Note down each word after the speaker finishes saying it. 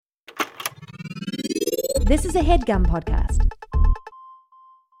This is a HeadGum podcast.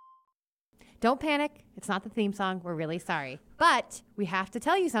 Don't panic. It's not the theme song. We're really sorry. But we have to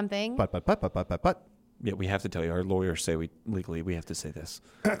tell you something. But. Yeah, we have to tell you. Our lawyers say we have to say this.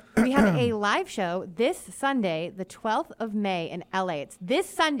 We have a live show this Sunday, the 12th of May in LA. It's this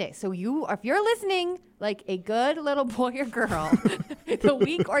Sunday. So if you're listening like a good little boy or girl, the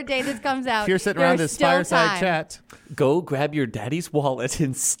week or day this comes out, If you're sitting around this fireside chat, Go grab your daddy's wallet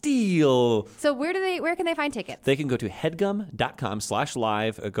and steal. So where can they find tickets? They can go to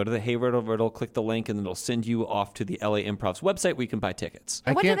headgum.com/live. Go to the Hey Riddle, click the link, and then it'll send you off to the LA Improv's website where you can buy tickets.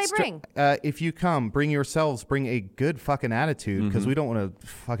 And what do they bring? If you come, bring yourselves, bring a good fucking attitude, because we don't want to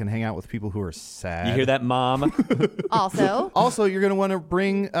fucking hang out with people who are sad. You hear that, Mom? Also, you're going to want to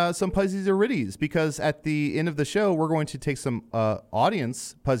bring some Puzzies or Ritties, because at the end of the show, we're going to take some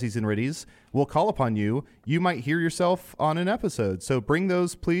audience Puzzies and Ritties. We'll call upon you. You might hear yourself on an episode. So bring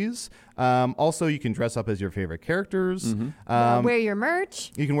those, please. Also, you can dress up as your favorite characters. Wear your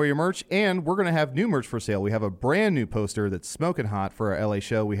merch. You can wear your merch. And we're going to have new merch for sale. We have a brand new poster that's smoking hot for our LA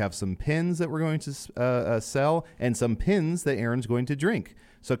show. We have some pins that we're going to sell and some pins that Aaron's going to drink.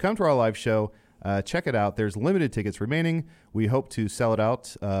 So come to our live show. Check it out. There's limited tickets remaining. We hope to sell it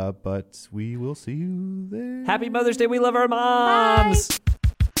out, but we will see you there. Happy Mother's Day. We love our moms. Bye.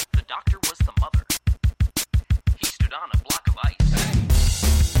 The doctor was the mother. He stood on a block of ice.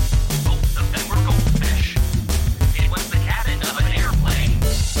 Both of them were goldfish. It was the cabin of an airplane.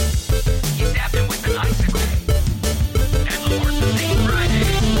 He stabbed him with an icicle. And the horse was named Friday.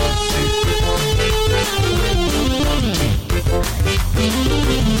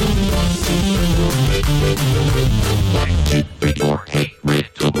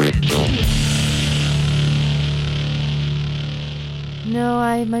 No,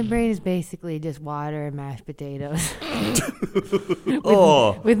 my brain is basically just water and mashed potatoes.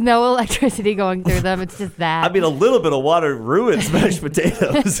 with no electricity going through them. It's just that. I mean, a little bit of water ruins mashed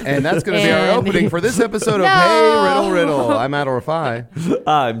potatoes. And that's going to be our opening for this episode of Hey Riddle Riddle. I'm Adol Rafai.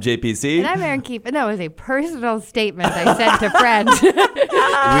 I'm JPC. And I'm Aaron Keefe. And that was a personal statement I said to friends.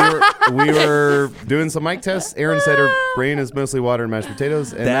 we were doing some mic tests. Aaron said her brain is mostly water and mashed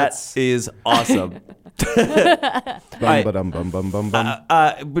potatoes. And That is awesome. Bum.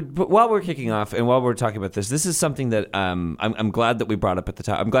 But while we're kicking off and while we're talking about this is something that I'm glad that we brought up at the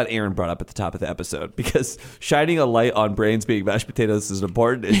top. I'm glad Aaron brought up at the top of the episode, because shining a light on brains being mashed potatoes is an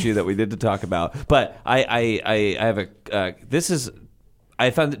important issue that we need to talk about. But I have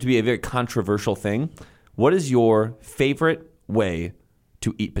I found it to be a very controversial thing. What is your favorite way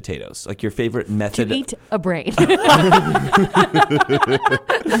to eat potatoes? Like your favorite method to eat a brain.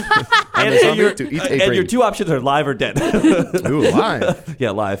 and your two options are live or dead. Ooh, live. Yeah,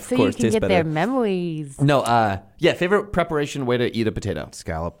 live. So of course, you can tastes get better. their memories. No, favorite preparation way to eat a potato.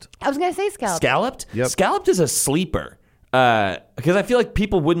 Scalloped. I was going to say scallop. Scalloped? Yep. Scalloped is a sleeper. Because I feel like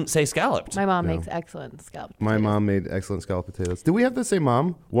people wouldn't say scalloped. My mom makes excellent scallop. My mom made excellent scalloped potatoes. Do we have the same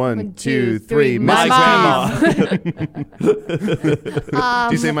mom? One, One, two, two, three. three. My Mrs. Keefe.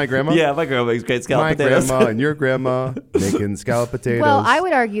 Do you say my grandma? Yeah, my grandma makes great scalloped My potatoes. grandma and your grandma making scalloped potatoes. Well, I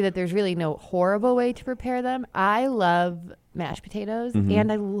would argue that there's really no horrible way to prepare them. I love mashed potatoes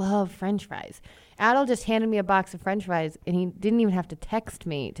and I love French fries. Adol just handed me a box of French fries, and he didn't even have to text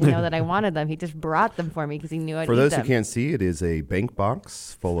me to know that I wanted them. He just brought them for me because he knew I'd eat them. For those who can't see, it is a bank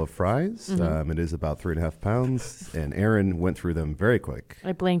box full of fries. It is about 3.5 pounds, and Aaron went through them very quick.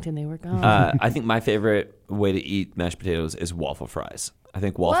 I blinked and they were gone. I think my favorite way to eat mashed potatoes is waffle fries. I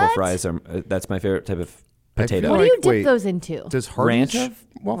think waffle What? fries are that's my favorite type of potato. what do you like- dip wait. those into? Does Hardee's Ranch? have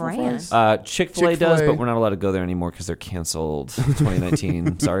waffle Ranch. fries? Chick-fil-A does, Chick-fil-A. but we're not allowed to go there anymore because they're canceled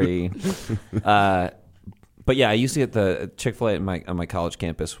 2019. Sorry. But yeah, I used to get the Chick-fil-A on my college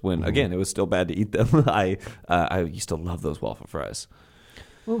campus when, again, it was still bad to eat them. I used to love those waffle fries.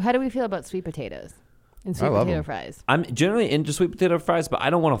 Well, how do we feel about sweet potatoes and sweet love potato them. fries? I'm generally into sweet potato fries, but I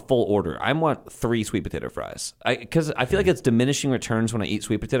don't want a full order. I want 3 sweet potato fries. Because I feel like it's diminishing returns when I eat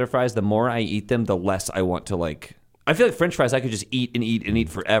sweet potato fries. The more I eat them, the less I want to like. I feel like French fries I could just eat and eat and eat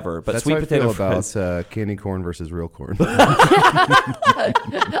forever, but That's sweet how I potato feel fries. about candy corn versus real corn. I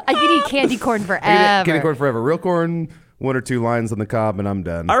could eat candy corn forever. Candy corn forever. Real corn, 1 or 2 lines on the cob, and I'm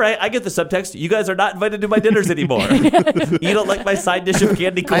done. All right, I get the subtext. You guys are not invited to my dinners anymore. You don't like my side dish of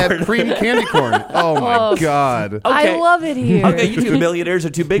candy I corn. have cream candy corn. Oh my God. Okay. I love it here. Okay, you two millionaires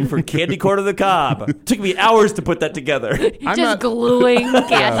are too big for candy corn on the cob. Took me hours to put that together. I'm Just not- gluing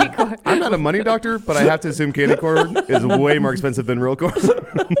candy corn. I'm not a money doctor, but I have to assume candy corn is way more expensive than real corn.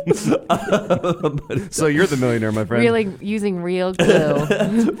 So you're the millionaire, my friend. Using real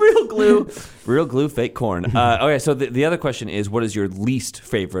glue. Real glue, fake corn. Okay, so the other question is, what is your least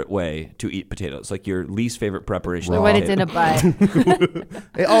favorite way to eat potatoes? Like your least favorite preparation. of when it's potato. in a butt.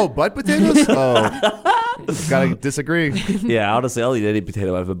 Hey, oh, butt potatoes? Oh, gotta disagree. Yeah, honestly, I'll eat any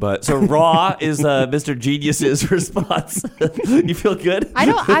potato out of a butt. So raw is Mr. Genius's response. You feel good?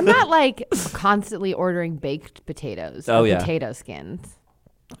 I'm not like constantly ordering baked potatoes. Oh, or yeah. potato skins.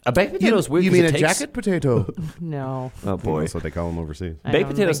 A baked potato is weird. You 'cause mean it a takes- jacket potato? No. Oh boy, That's what they call them overseas. I baked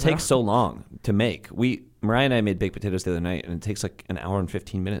don't potatoes think take so long to make. Mariah and I made baked potatoes the other night, and it takes like an hour and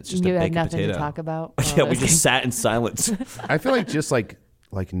 15 minutes just You to had bake a nothing potato. to talk about. Yeah, we just sat in silence. I feel like just like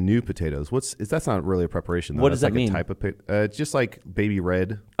new potatoes. That's not really a preparation though. What does That's that like mean? A type of it's just like baby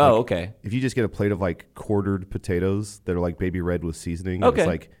red. Oh, Like, okay. If you just get a plate of like quartered potatoes that are like baby red with seasoning, and Okay. it's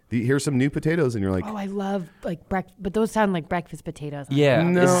like here's some new potatoes, and you're like, Oh, I love like breakfast, but those sound like breakfast potatoes. Yeah,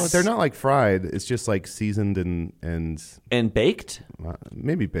 no, it's- they're not like fried. It's just like seasoned and And baked?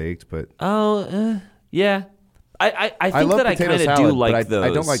 maybe baked, but Oh, yeah. I think I love that I potato kind of salad, do like but those. I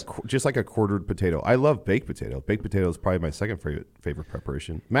don't like just like a quartered potato. I love baked potato. Baked potato is probably my second favorite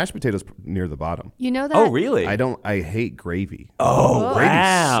preparation. Mashed potatoes near the bottom. You know that? Oh, really? I hate gravy. Oh, Gravy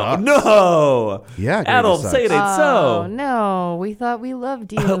wow. sucks. No. Yeah, gravy Adult, sucks. say it ain't Oh so. no, we thought we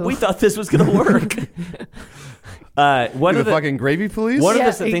loved you. We thought this was going to work. One The of the fucking gravy, please. one Yeah,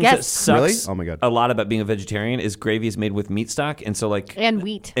 of the things yes. that sucks Really? Oh my God. a lot about being a vegetarian is gravy is made with meat stock, and so like and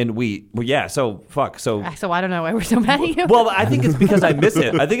wheat. and wheat. Well, yeah. So fuck. So So I don't know why we're so mad at you. well, I think it's because I miss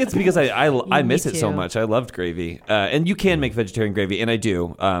it. I think it's because I Me miss it so too. much. I loved gravy, and you can make vegetarian gravy, and I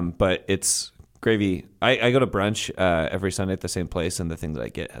do. But it's gravy. I go to brunch every Sunday at the same place, and the thing that I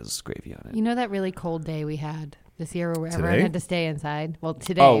get has gravy on it. You know that really cold day we had this year where everyone Today? had to stay inside? Well,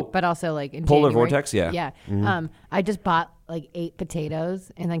 today, Oh, but also like in polar January. vortex? Yeah. Yeah. I just bought like 8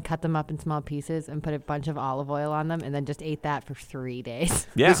 potatoes and then cut them up in small pieces and put a bunch of olive oil on them and then just ate that for 3 days.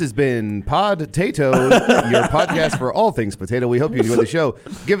 Yeah. This has been Podtato, your podcast for all things potato. We hope you enjoy the show.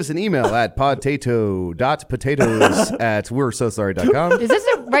 Give us an email at podtato.potatoes@we'resosorry.com. Is this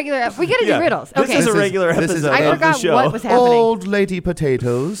a regular? We gotta Yeah. do riddles. This Okay. is a This is- regular this is episode a- I of the forgot show. what was happening. Old Lady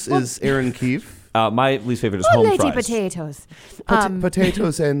Potatoes is Aaron Keefe. My least favorite is Oh, home lady fries. potatoes.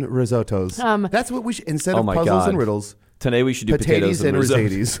 Potatoes and risottos. That's what we should, instead Oh of my puzzles God. and riddles, Today we should do potatoes potatoes and risotto.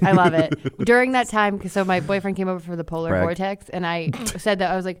 Mercedes. I love it. During that time, so my boyfriend came over for the Polar Brag. Vortex, and I said that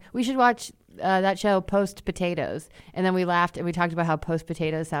I was like, we should watch that show Post Potatoes, and then we laughed and we talked about how post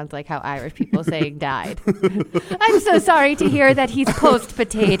potatoes sounds like how Irish people saying died. I'm so sorry to hear that he's post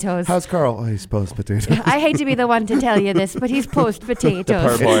potatoes. How's Carl? Oh, he's post potato. I hate to be the one to tell you this, but he's post Poor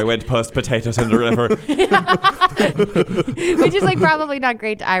potatoes, boy went post potatoes in the river. which is like probably not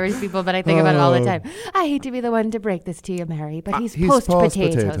great to Irish people, but I think about it all the time. I hate to be the one to break this to you, Mary, but he's post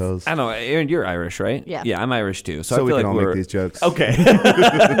potatoes. Oh. I know, Aaron, you're Irish, right? Yeah. Yeah, I'm Irish too. So, So I we feel can like all we're make these jokes. okay.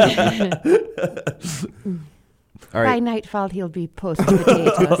 All By right. nightfall, he'll be post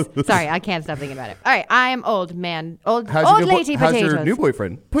potatoes. Sorry, I can't stop thinking about it. All right, I'm old man, old How's lady how's potatoes. your new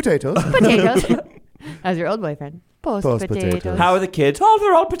boyfriend? Potatoes. Potatoes. How's your old boyfriend? Post Post potatoes. potatoes. How are the kids? Oh,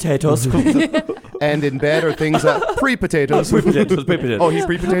 they're all potatoes. And in bed are things pre-potatoes. Pre-potatoes, pre-potatoes. Oh, he's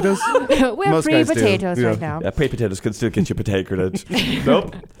pre-potatoes? We're Most free guys do, potatoes yeah. right now. Yeah, pre-potatoes can still get you potato grenades.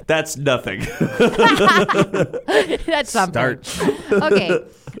 Nope, that's nothing. That's something. Start. Okay.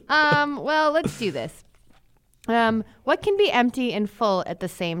 Well, let's do this. What can be empty and full at the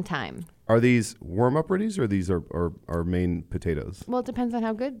same time? Are these warm-up readies or these are main potatoes? Well, it depends on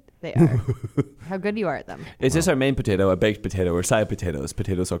how good they are. How good you are at them. Is this our main potato, a baked potato, or side potatoes?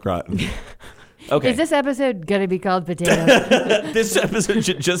 Potatoes au gratin. Okay. Is this episode going to be called Potatoes? This episode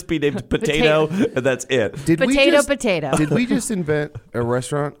should just be named Potato, and that's it. Did Potato. Did we just invent a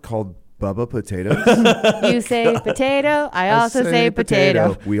restaurant called Bubba Potatoes? You say potato, I also say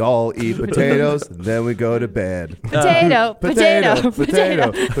potato. We all eat potatoes, then we go to bed. Potato, Potato.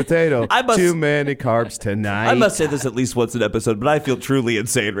 I must- Too many carbs tonight. I must say this at least once an episode, but I feel truly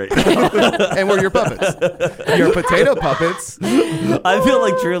insane right now. And we're your puppets. Your potato puppets. I feel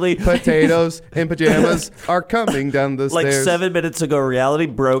like truly, Potatoes in pajamas are coming down the like stairs. 7 minutes ago, reality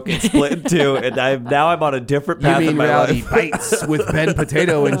broke and split in two, and I'm on a different You path in mean my reality life. bites with Ben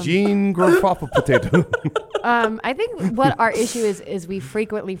Potato and Gene Grofapa Potato? I think what our issue is we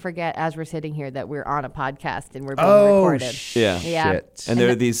frequently forget as we're sitting here that we're on a podcast and we're being recorded. Yeah. Yeah. Shit. And there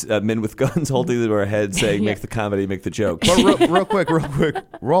are these men with guns holding to our heads saying, Yeah. make the comedy, make the joke. Well, real quick.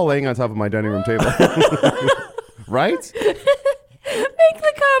 We're all laying on top of my dining room table. Right? Make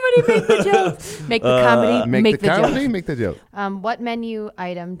the comedy, make the joke. Make the comedy, make the comedy, joke. make the joke. What menu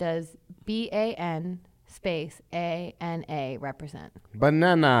item does BAN space ANA represent?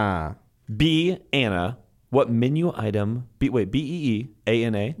 Banana. B, Anna. What menu item?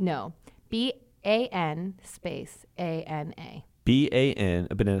 B-E-E-A-N-A? No. BAN space ANA. BAN,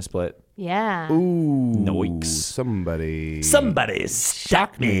 a banana split. Yeah. Ooh. Noikes. Somebody. Somebody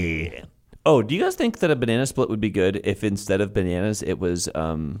stop me. Oh, do you guys think that a banana split would be good if instead of bananas it was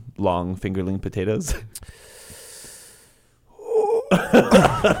long fingerling potatoes?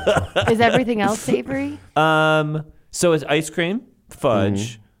 Is everything else savory? So it's ice cream,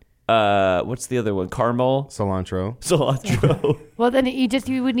 fudge. What's the other one? Caramel, Cilantro. cilantro, Well, then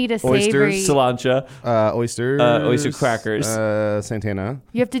you would need a savory. cilantro. Oysters. Oyster crackers. Santana.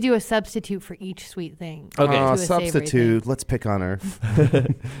 You have to do a substitute for each sweet thing. Okay. To a savory Substitute. thing. Let's pick on her.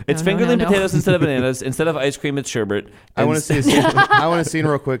 It's No, no, fingerling no. potatoes instead of bananas. Instead of ice cream, it's sherbet. I want to see a scene. I want a scene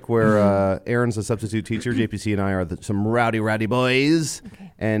real quick where Erin's a substitute teacher. JPC and I are some rowdy boys,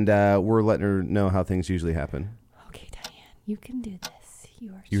 Okay. and we're letting her know how things usually happen. Okay, Diane, you can do this.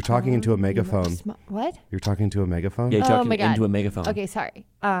 You are You're talking into a strong. You are megaphone. What? You're talking to a megaphone. Yeah, you're Oh talking my God. into a megaphone. Okay, sorry.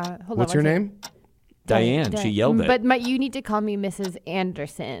 Hold on. What's your one second. name? Diane, she yelled it. But you need to call me Mrs.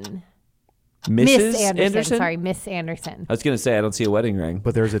 Anderson. Mrs. Miss Anderson. Sorry, Miss Anderson. I was going to say, I don't see a wedding ring.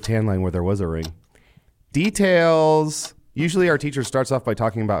 But there's a tan line where there was a ring. Details. Usually our teacher starts off by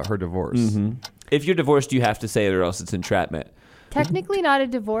talking about her divorce. Mm-hmm. If you're divorced, you have to say it or else it's entrapment. Technically not a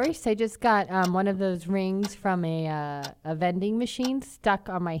divorce. I just got one of those rings from a vending machine stuck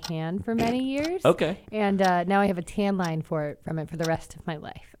on my hand for many years. Okay. And now I have a tan line for it for the rest of my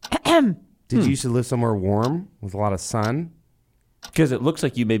life. Did you used to live somewhere warm with a lot of sun? Because it looks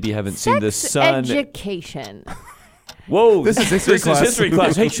like you maybe haven't seen the sun. Education. Whoa. This is history class. This is history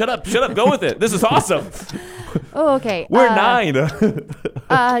class. Hey, shut up. Go with it. This is awesome. Oh, okay. We're 9.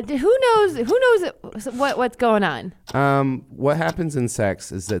 Who knows what's going on? What happens in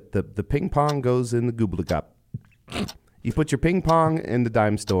sex is that the ping pong goes in the goobly cup. You put your ping pong in the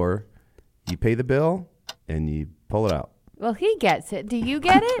dime store, you pay the bill, and you pull it out. Well, he gets it. Do you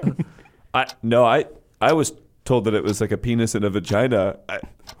get it? I was told that it was like a penis and a vagina.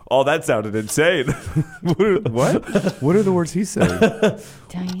 All that sounded insane. What? What are the words he's saying?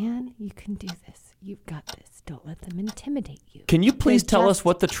 Diane, you can do this. You've got this. Don't let them intimidate you. Can you please They're tell us just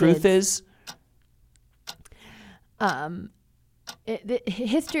what the truth kids. is?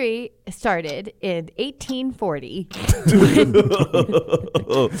 History started in 1840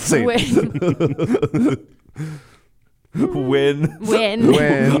 Say it.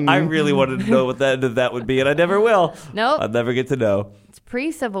 When I really wanted to know what the end of that would be, and I never will. Nope. I'll never get to know. It's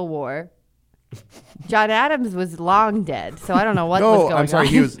pre-Civil War. John Adams was long dead, so I don't know what was No, going on. I'm sorry.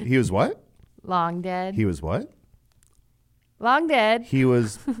 He was what? long dead. He was what? Long dead. He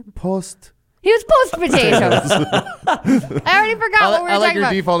was post. He was post potatoes. I already forgot what we were I like talking your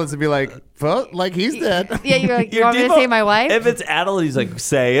about. default is to be like, well, like he's dead. Yeah, you're like, you Your want me to default- say my wife? If it's Adel, he's like,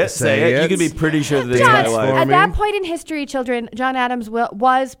 say it. Say You it. can be pretty sure that it's John, my wife. for at me. that point in history, children, John Adams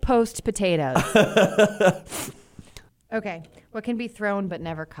was post potatoes. Okay, what can be thrown but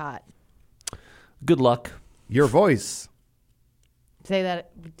never caught? Good luck. Your voice. Say that.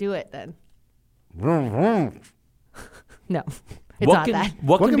 Do it then. What No, it's What not can, that.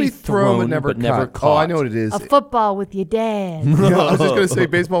 what can be thrown but never caught? Oh, I know what it is. A football with your dad. Yeah, I was just going to say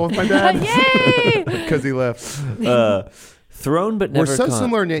baseball with my dad Yay! because he left. Thrown but never We're so caught.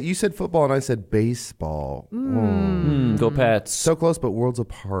 similar, Nate. You said football and I said baseball. Go Pats. So close, but worlds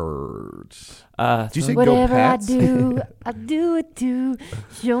apart. Did you say Whatever go Pats? I do it too.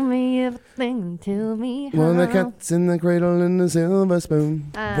 Show me everything, tell me how. One of the cats in the cradle and the silver spoon.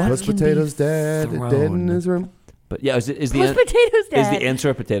 What Plus can be potatoes dead in thrown? his room. But yeah, is the Post potatoes, dad. is the answer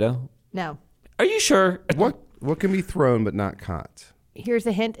a potato? No. Are you sure? What can be thrown but not caught? Here's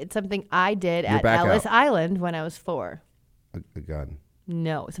a hint. It's something I did You're at back Ellis out. Island when I was 4. A gun.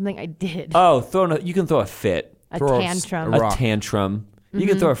 No, something I did. Oh, you can throw a fit, A throw a tantrum. a a rock. tantrum. You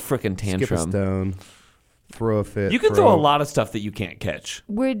can throw a frickin' Skip a tantrum. stone. Throw a fit. You can throw a lot of stuff that you can't catch.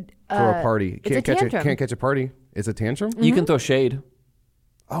 Would Throw a party. It's a tantrum. Can't catch a party. It's a tantrum? You can throw shade.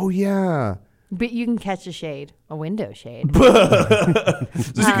 Oh, yeah. But you can catch a shade, a window shade. So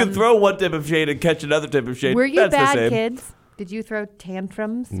you can throw one type of shade and catch another type of shade. Were you That's the bad same. kids? Did you throw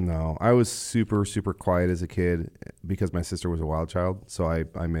tantrums? No, I was super, super quiet as a kid because my sister was a wild child. So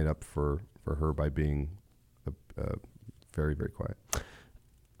I made up for her by being very, very quiet.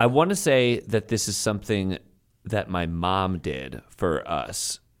 I want to say that this is something that my mom did for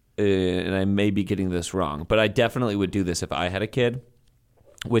us. And I may be getting this wrong, but I definitely would do this if I had a kid,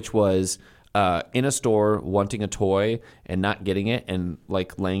 which was in a store wanting a toy and not getting it and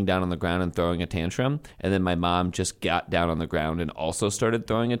like laying down on the ground and throwing a tantrum. And then my mom just got down on the ground and also started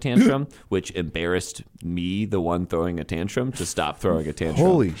throwing a tantrum, which embarrassed me, the one throwing a tantrum, to stop throwing a tantrum.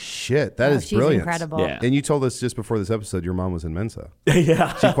 Holy shit, that is she's brilliant. incredible. Yeah. And you told us just before this episode your mom was in Mensa.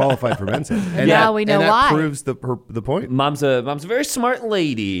 Yeah. She qualified for Mensa. And Now that, we know and that why. proves the point. Mom's a very smart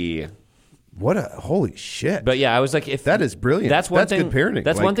lady. What a holy shit. But yeah, I was like, if That is brilliant. That's one That's thing. good parenting.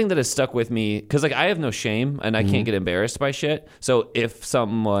 That's Like- one thing that has stuck with me because like I have no shame and I can't get embarrassed by shit. So if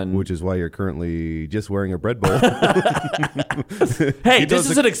someone, which is why you're currently just wearing a bread bowl. hey, this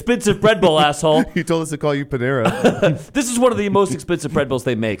is an expensive bread bowl, asshole. You told us to call you Panera. This is one of the most expensive bread bowls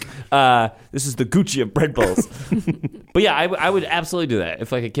they make. This is the Gucci of bread bowls. But yeah, I would absolutely do that.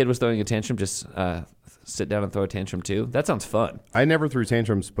 If like a kid was throwing a tantrum, just sit down and throw a tantrum too. That sounds fun. I never threw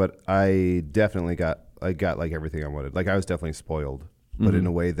tantrums, but I definitely got like everything I wanted. Like I was definitely spoiled, but in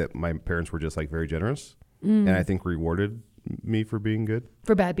a way that my parents were just like very generous, and I think rewarded me for being good.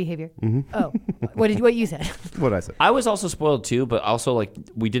 For bad behavior. Oh, what you said? What I said. I was also spoiled too, but also like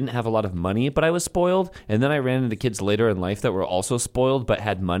we didn't have a lot of money, but I was spoiled. And then I ran into kids later in life that were also spoiled but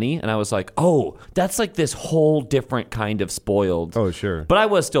had money, and I was like, oh, that's like this whole different kind of spoiled. Oh, sure. But I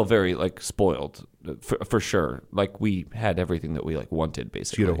was still very like spoiled for sure. Like we had everything that we like wanted Did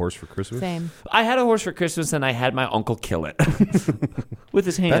basically. you get a horse for Christmas? Same. I had a horse for Christmas, and I had my uncle kill it with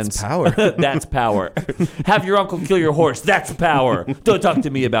his hands. That's power. That's power. Have your uncle kill your horse. That's power. Don't talk to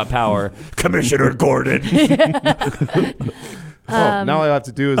me about power, Commissioner Gordon. Now all I have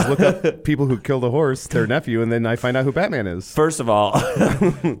to do is look up people who killed a horse, their nephew, and then I find out who Batman is. First of all,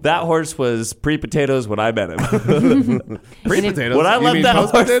 that horse was pre-potatoes when I met him. Pre-potatoes. When I You left mean that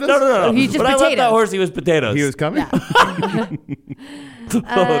horse, post-potatoes? no. He's just When I left that potatoes. horse, he was potatoes. He was coming. oh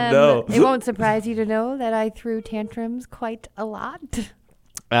no. It won't surprise you to know that I threw tantrums quite a lot.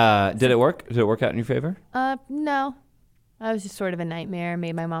 Did it work? Did it work out in your favor? No. I was just sort of a nightmare.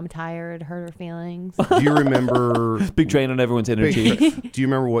 Made my mom tired, hurt her feelings. Do you remember? Big drain on everyone's energy. Do you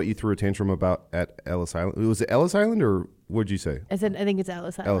remember what you threw a tantrum about at Ellis Island? Was it Ellis Island or what'd you say? I think it's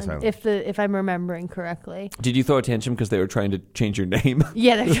Ellis Island. Ellis Island. If I'm remembering correctly. Did you throw a tantrum because they were trying to change your name?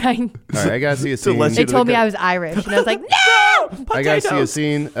 Yeah, they're trying. All right, I gotta see a scene. let They you told me I was Irish, and I was like, no. I gotta see a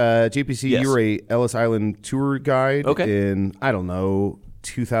scene. JPC, Yes. you were a Ellis Island tour guide Okay. in I don't know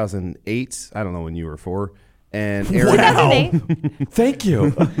 2008. I don't know when you were 4. And Aaron, 2008. Thank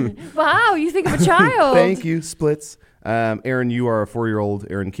you. Wow, you think of a child. thank you, Splits. Aaron, you are a 4-year-old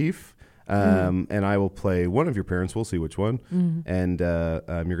Aaron Keefe. And I will play one of your parents. We'll see which one. And you're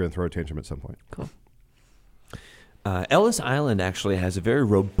going to throw a tantrum at some point. Cool. Ellis Island actually has a very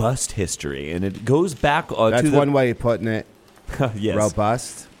robust history, and it goes back That's to the one way of putting it. yes,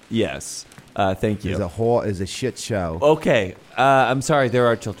 Robust yes. Thank you. is a shit show. Okay, I'm sorry. There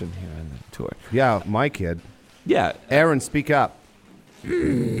are children here on the tour. Yeah, my kid. Yeah, Aaron, speak up.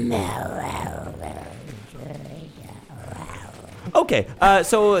 okay.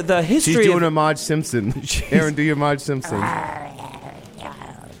 So the history. She's doing of, a Marge Simpson. Aaron, do your Marge Simpson.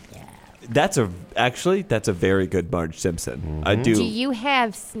 that's a very good Marge Simpson. I Do you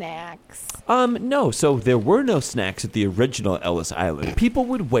have snacks? No. So there were no snacks at the original Ellis Island. People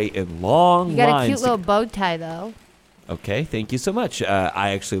would wait in long You got a lines. cute to- little bow tie, though. Okay, thank you so much. I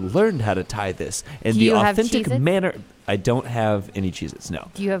actually learned how to tie this in Do the you have authentic Cheez-Its? manner. I don't have any Cheez-Its, no.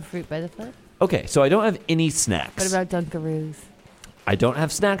 Do you have fruit by the foot? Okay, so I don't have any snacks. What about Dunkaroos? I don't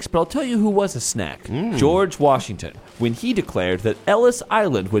have snacks, but I'll tell you who was a snack. George Washington, when he declared that Ellis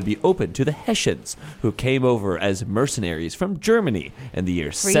Island would be open to the Hessians, who came over as mercenaries from Germany in the year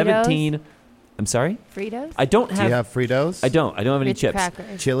Fritos? 17... I'm sorry? Fritos? I don't Do have... you have Fritos? I don't have any Ritz chips.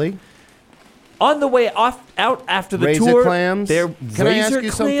 crackers. Chili? On the way out after the Razor tour... clams? They're Can I ask razor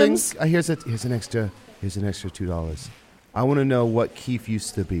you clams? something? Here's an extra $2. I want to know what Keefe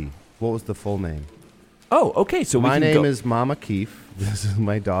used to be. What was the full name? Oh, okay, so we My can name go... is Mama Keefe. This is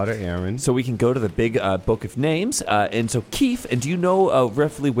my daughter, Aaron. So we can go to the big book of names. And so Keefe, and do you know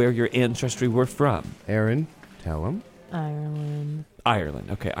roughly where your ancestry were from? Aaron, tell him. Ireland.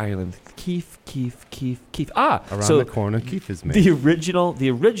 Ireland. Okay, Ireland. Keefe. Ah, Around so the corner, Keefe is made. the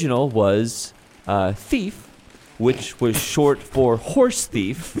original was thief, which was short for horse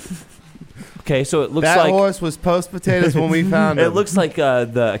thief. Okay, so it looks that like horse was post potatoes when we found him. it looks like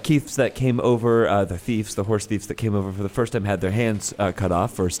the Keefes that came over, the horse thieves that came over for the first time had their hands cut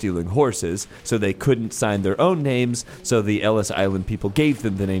off for stealing horses, so they couldn't sign their own names, so the Ellis Island people gave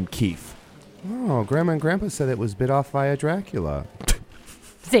them the name Keefe. Oh, Grandma and Grandpa said it was bit off by a Dracula.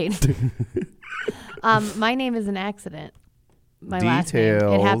 Zane. My name is an accident. My last name. It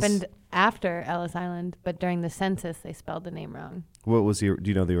Details. happened after Ellis Island, but during the census they spelled the name wrong. What was do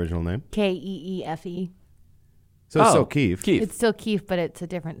you know the original name? Keefe. So it's still Keith. Keith. It's still Keefe, but it's a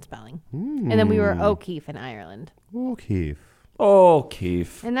different spelling. And then we were O'Keefe in Ireland. Oh, Keith. Oh,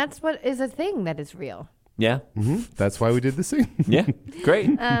 Keith. And that's what is a thing that is real. Yeah. That's why we did the scene. Yeah. Great.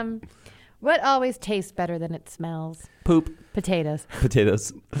 What always tastes better than it smells? Poop. Potatoes.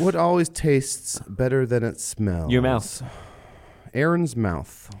 Potatoes. What always tastes better than it smells? Your mouth. Aaron's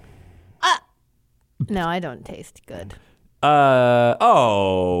mouth. No, I don't taste good.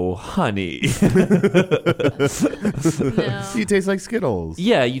 Oh, honey. No. You taste like Skittles.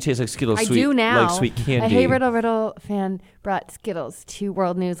 Yeah, you taste like Skittles. I sweet, do now. Like sweet candy. A Hey Riddle Riddle fan brought Skittles to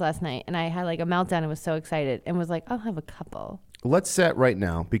World News last night, and I had like a meltdown and was so excited and was like, I'll have a couple. Let's set right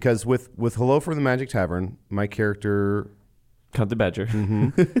now, because with Hello from the Magic Tavern, my character Count the Badger.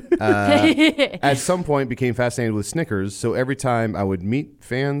 at some point became fascinated with Snickers. So every time I would meet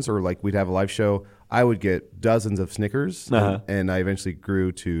fans or like we'd have a live show, I would get dozens of Snickers, and I eventually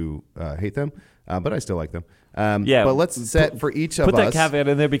grew to hate them, but I still like them. Yeah, but let's set for each of Put us. that caveat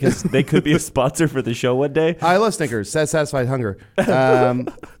in there because they could be a sponsor for the show one day. I love Snickers. Satisfied hunger.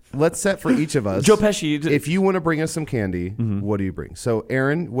 Let's set for each of us. Joe Pesci. If you want to bring us some candy, what do you bring? So,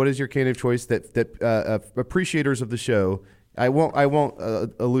 Aaron, what is your candy of choice that appreciators of the show? I won't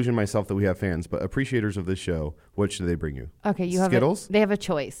illusion myself that we have fans, but appreciators of this show, what should they bring you? Okay, you have Skittles? they have a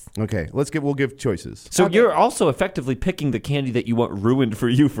choice. Okay, we'll give choices. So you're also effectively picking the candy that you want ruined for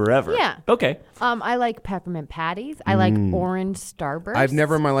you forever. Yeah. Okay. I like peppermint patties. I like orange Starburst. I've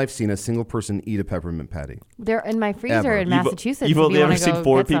never in my life seen a single person eat a peppermint patty. They're in my freezer Ever. in Massachusetts. You've if only you ever wanna seen go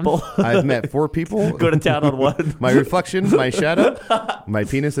 4 get some. people I've met 4 people. go to town on one. My reflection, my shadow, my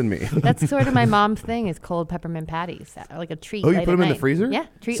penis, and me. That's sort of my mom's thing is cold peppermint patties, like a treat. Oh, you late put at them in the night. freezer? Yeah,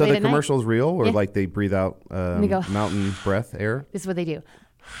 treat So late the at night. commercial's real, or Yeah. like they breathe out they go, mountain breath air? This is what they do.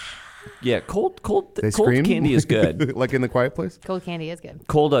 Yeah, cold They scream? candy is good. Like in The Quiet Place? Cold candy is good.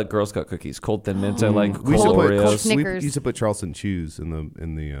 Cold Girl Scout cookies, cold Thin Mints. I like We used to cold put Oreos. Snickers. We used to put Charleston Chews in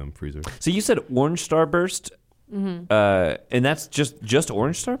the freezer. So you said orange Starburst, and that's just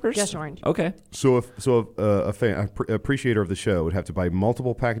orange Starburst. Just orange. Okay. So a appreciator of the show would have to buy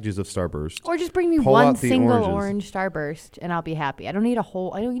multiple packages of Starburst. Or just bring me Pull one out the single oranges. orange Starburst, and I'll be happy. I don't need a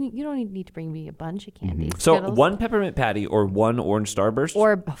whole. You don't need to bring me a bunch of candy. So Skittles. one peppermint patty or one orange Starburst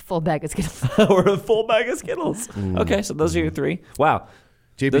or a full bag of Skittles. or a full bag of Skittles. Okay, so those are your 3. Wow.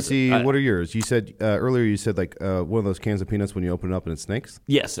 JPC, what are yours? You said earlier. You said like one of those cans of peanuts when you open it up and it's snakes.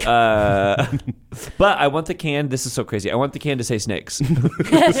 Yes, but I want the can. This is so crazy. I want the can to say snakes. And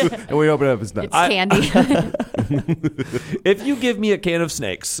when you open it up, it's nuts. It's candy. If you give me a can of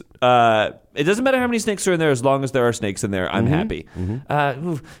snakes, it doesn't matter how many snakes are in there, as long as there are snakes in there, I'm happy.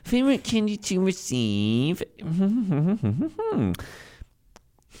 Favorite candy to receive?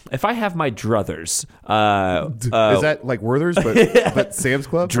 If I have my druthers, Is that like Werther's, but Sam's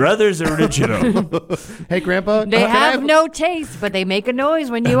Club? druthers original. Hey, Grandpa. They can I have no taste, but they make a noise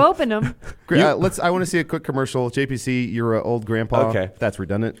when you open them. I want to see a quick commercial. JPC, you're an old grandpa. Okay. That's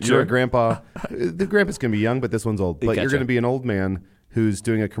redundant. Sure. You're a grandpa. The grandpa's going to be young, but this one's old. But Gotcha. you're going to be an old man who's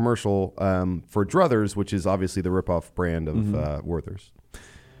doing a commercial for Druthers, which is obviously the ripoff brand of Werther's.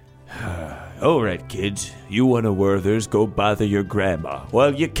 All right, kids. You want a Werther's, go bother your grandma.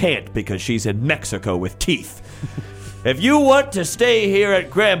 Well, you can't because she's in Mexico with teeth. If you want to stay here at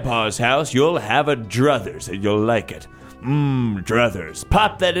Grandpa's house, you'll have a Druthers and you'll like it. Druthers.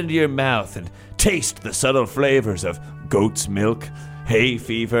 Pop that into your mouth and taste the subtle flavors of goat's milk, hay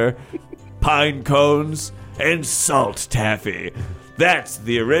fever, pine cones, and salt taffy. That's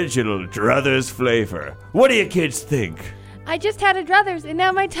the original Druthers flavor. What do you kids think? I just had a Druthers, and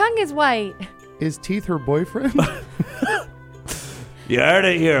now my tongue is white. Is Teeth her boyfriend? You heard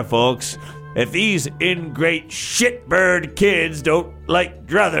it here, folks. If these ingrate shitbird kids don't like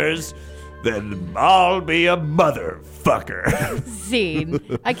Druthers, then I'll be a motherfucker. Scene.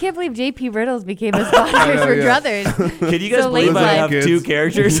 I can't believe JP Riddles became a sponsor for yeah. Druthers. Can you guys So believe I late have kids. 2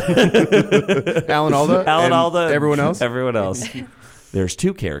 characters? Alan Alda? Alan and Alda. Everyone else? Everyone else. There's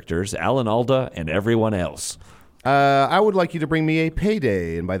 2 characters, Alan Alda and everyone else. I would like you to bring me a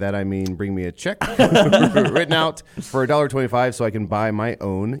payday, and by that I mean bring me a check written out for $1.25 so I can buy my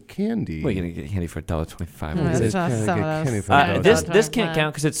own candy. What, are you going to get candy for $1.25? No, What is it's it? not Kinda some get of Kenny those. for $1. This can't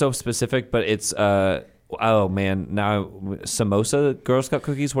count because it's so specific, but it's oh man, now samosa Girl Scout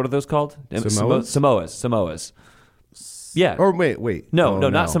cookies. What are those called? Samoas? Samoas. Yeah. Or wait. No, Oh, no,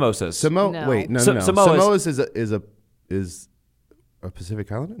 not samosas. No. Wait, no. Samoas- Samoas is a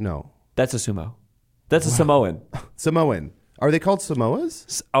Pacific Islander? No. That's a sumo. That's a Samoan. Samoan. Are they called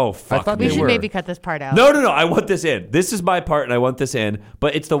Samoas? Oh, fuck. I thought We they should were. maybe cut this part out. No. I want this in. This is my part, and I want this in.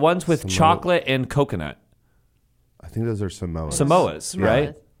 But it's the ones with chocolate and coconut. I think those are Samoas. Samoas,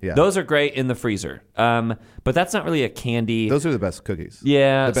 right? Yeah. Those are great in the freezer. But that's not really a candy. Those are the best cookies.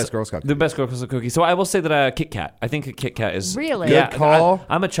 Yeah. The best Girl Scout The cookies. best Girl Scout cookies. So I will say that Kit Kat. I think a Kit Kat is... Really? Yeah. Good call.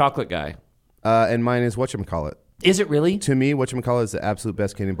 I'm a chocolate guy. And mine is whatchamacallit. Is it really? To me, whatchamacallit is the absolute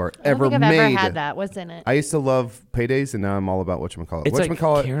best candy bar I don't ever think I've made. ever had that. What's in it? I used to love Paydays, and now I'm all about whatchamacallit. It's like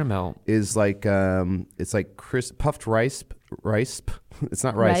Whatchamacallit caramel. is like it's like puffed rice. It's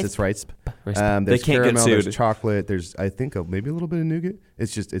not rice. Rice. It's rice. Rice. There's They can't get caramel. There's sued. chocolate. There's I think maybe a little bit of nougat.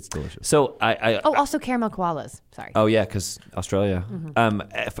 It's delicious. So I Oh, also caramel koalas. Sorry. Oh yeah, because Australia.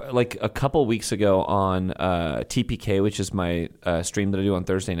 Like a couple weeks ago on TPK, which is my stream that I do on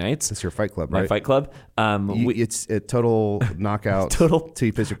Thursday nights, It's your Fight Club, my right? Fight Club. It's a total knockout. Total- till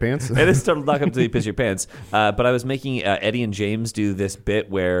you piss your pants. It is total knock up until you piss your pants. But I was making Eddie and James do this bit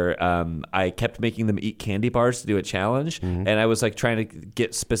where I kept making them eat candy bars to do a challenge, and I was like trying to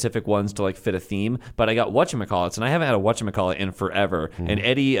get specific ones to like fit a theme. But I got whatchamacallits, and I haven't had a whatchamacallit in forever. And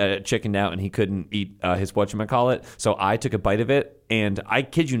Eddie chickened out, and he couldn't eat his whatchamacallit, so I took a bite of it, and I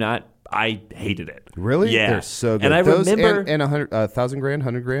kid you not, I hated it. Really? Yeah, They're so good. And I Those remember and 1,000 grand,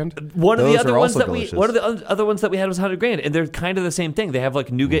 100 grand. one of Those the other are ones also that delicious. one of the other ones that we had was 100 grand, and they're kind of the same thing. They have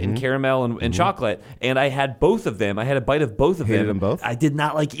like nougat and caramel and chocolate, and I had both of them. I had a bite of both of Hated them. them both? I did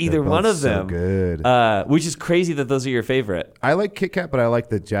not like either They're one both of so them. good. Which is crazy that those are your favorite. I like Kit Kat, but I like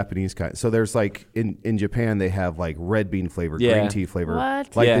the Japanese kind. So there's like in Japan they have like red bean flavor, Yeah. green tea flavor.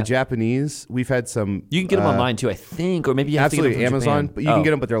 What? Like Yeah. the Japanese, we've had some. You can get them online too, I think, or maybe you have to Absolutely, get them from Amazon, Japan. but you can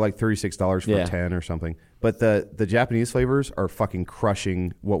get them, but they're like $36 for Yeah. 10 or something. But the Japanese flavors are fucking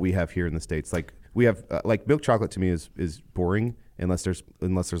crushing what we have here in the States. Like we have like milk chocolate to me is boring unless there's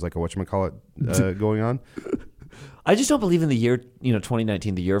like a whatchamacallit going on. I just don't believe in the year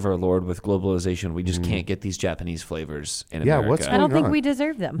 2019, the year of our Lord with globalization. We just can't get these Japanese flavors in Yeah, America. what's I don't going think on? we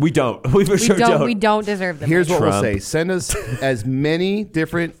deserve them. We don't. We for sure don't. We don't deserve them. Here's what we'll Trump. say. Send us as many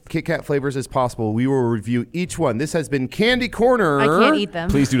different Kit Kat flavors as possible. We will review each one. This has been Candy Corner. I can't eat them.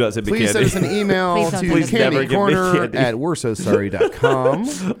 Please do not send me Please candy. send us an email Please don't to send us candy. Never give me candycorner candy. at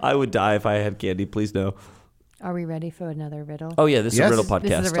weresosorry.com. I would die if I had candy. Please no. Are we ready for another riddle? Oh yeah, this Yes. is a riddle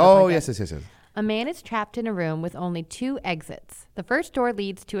This is podcast. a riddle. Oh, podcast. yes. A man is trapped in a room with only 2 exits. The first door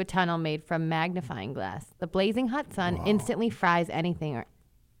leads to a tunnel made from magnifying glass. The blazing hot sun instantly fries anything or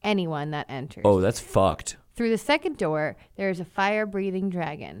anyone that enters. Oh, that's fucked. Through the second door, there is a fire-breathing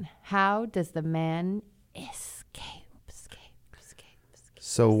dragon. How does the man escape?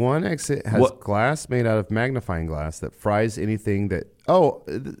 So one exit has What- glass made out of magnifying glass that fries anything that.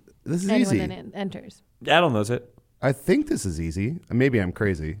 This is Anyone easy. that enters. Adel knows it. I think this is easy. Maybe I'm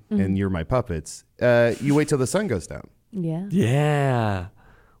crazy, and you're my puppets. You wait till the sun goes down. Yeah. Yeah.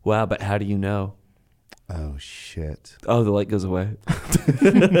 Wow, but how do you know? Oh shit! Oh, the light goes away.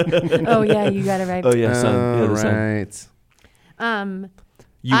 Oh yeah, you got it right. Oh yeah, sun. Yeah, All the sun. right.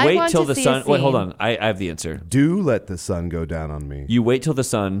 You I wait want till to the see a sun. Wait, hold scene. on. I have the answer. Do let the sun go down on me. You wait till the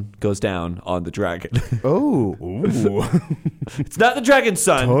sun goes down on the dragon. Oh, ooh. It's not the dragon's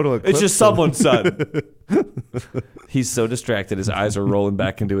sun. Total It's eclipse just sun. someone's sun. He's so distracted. His eyes are rolling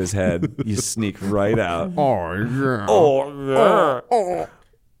back into his head. You sneak right out. Oh, yeah. Oh, yeah.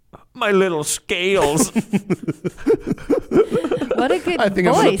 My little scales. What a good I think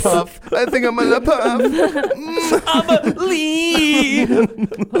voice. I'm gonna puff. I think I'm gonna puff. I'm a Lee.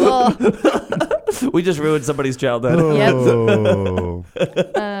 Oh, We just ruined somebody's childhood. Oh.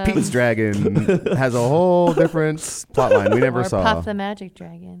 Pete's Dragon has a whole different plot line we never or saw. Puff the Magic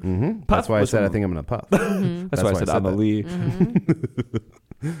Dragon. Mm-hmm. Puff That's why I was said I from- think I'm gonna puff. That's why I said I'm a that. Lee.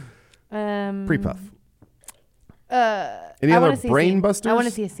 Pre-puff. I Any wanna other see a brain scene. busters? I want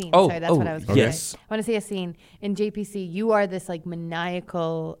to see a scene. Oh, Sorry, that's what I was going to yes. say. I want to see a scene in JPC. You are this like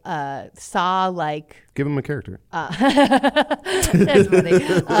maniacal Saw like Give him a character. that's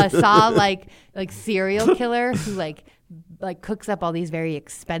funny. Saw like serial killer who like cooks up all these very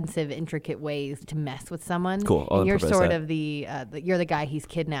expensive, intricate ways to mess with someone. Cool. I'll And you're improvise sort that. of you're the guy he's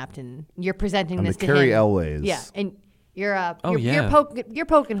kidnapped, and you're presenting I'm this the to Carrie him. Elways. Yeah, and you're Oh, yeah. you're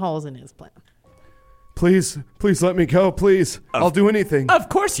poking holes in his plan. Please let me go, please. I'll do anything. Of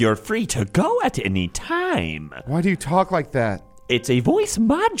course, you're free to go at any time. Why do you talk like that? It's a voice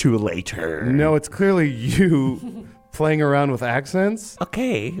modulator. No, it's clearly you playing around with accents.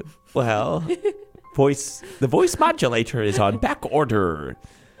 Okay, well, the voice modulator is on back order.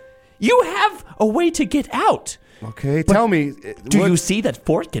 You have a way to get out. Okay, tell me. Do what- you see that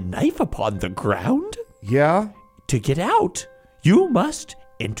fork and knife upon the ground? Yeah. To get out, you must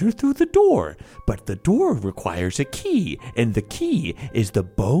enter through the door. But the door requires a key, and the key is the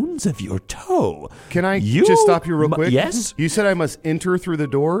bones of your toe. Can I You just stop you real mu- quick? Yes? You said I must enter through the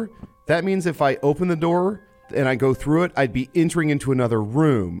door. That means if I open the door and I go through it, I'd be entering into another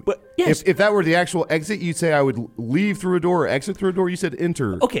room. But, yes. If that were the actual exit, you'd say I would leave through a door or exit through a door. You said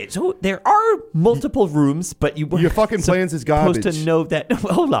enter. Okay, so there are multiple rooms, but you were Your fucking plans is supposed garbage. to know that.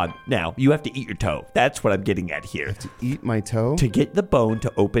 Hold on. Now, you have to eat your toe. That's what I'm getting at here. Eat my toe? To get the bone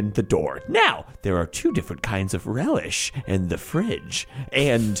to open the door. Now, there are 2 different kinds of relish in the fridge.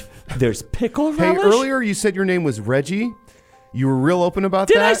 And there's pickle Hey, relish. earlier you said your name was Reggie. You were real open about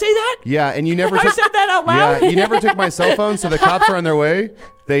Did that. I say that? Yeah, and you never I said that out loud? Yeah, you never took my cell phone, so the cops are on their way.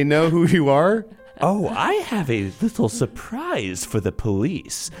 They know who you are. Oh, I have a little surprise for the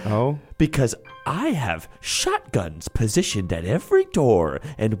police. Oh? Because I have shotguns positioned at every door.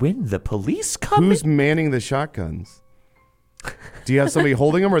 And when the police come Who's in, manning the shotguns? Do you have somebody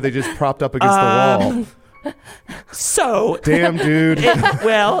holding them, or are they just propped up against the wall? so... Damn, dude.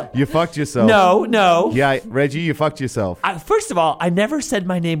 well, You fucked yourself. no. Yeah, Reggie, you fucked yourself. First of all, I never said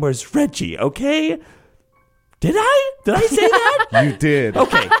my name was Reggie, okay? Did I? Did I say that? You did.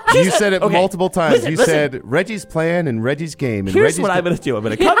 Okay. You said it Okay. multiple times. Listen, you listen. said Reggie's plan and Reggie's game. And Here's Reggie's what I'm going to do. I'm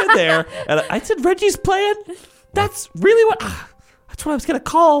going to come in there, and I said Reggie's plan. That's really what... that's what I was going to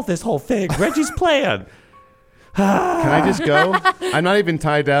call this whole thing. Reggie's plan. Can I just go? I'm not even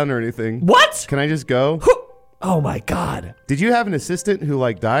tied down or anything. What? Can I just go? Oh, my God. Did you have an assistant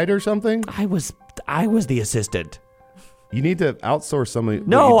who died or something? I was the assistant. You need to outsource somebody.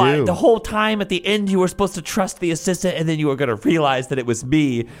 No, what you do. the whole time at the end you were supposed to trust the assistant, and then you were going to realize that it was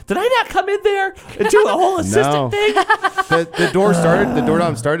me. Did I not come in there and do the whole assistant No. thing? The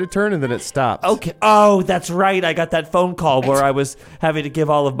doorknob started to turn and then it stopped. Okay. Oh, that's right. I got that phone call where I was having to give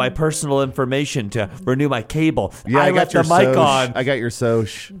all of my personal information to renew my cable. Yeah, I got left your the mic soch. on. I got your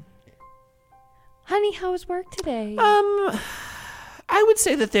soch. Honey, how was work today? I would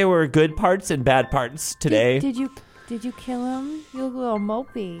say that there were good parts and bad parts today. Did you kill him? You look a little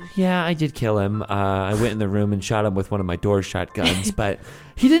mopey. Yeah, I did kill him. I went in the room and shot him with one of my door shotguns, but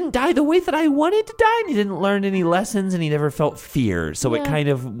he didn't die the way that I wanted to die, and he didn't learn any lessons, and he never felt fear, so it Yeah. kind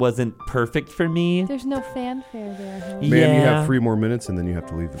of wasn't perfect for me. There's no fanfare there, huh? Yeah. Man, you have 3 more minutes and then you have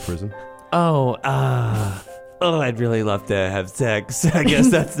to leave the prison. Oh, I'd really love to have sex. I guess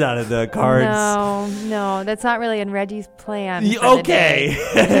that's not in the cards. No, that's not really in Reggie's plan. Y- for the day.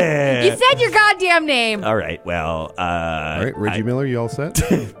 Okay. You said your goddamn name. All right, well, All right, Reggie Miller, you all set?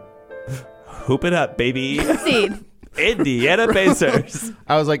 hoop it up, baby. Proceed. Indiana Pacers.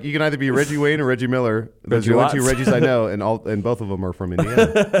 I was like, you can either be Reggie Wayne or Reggie Miller. Those Reggie are the only 2 Watts. Reggies I know, and both of them are from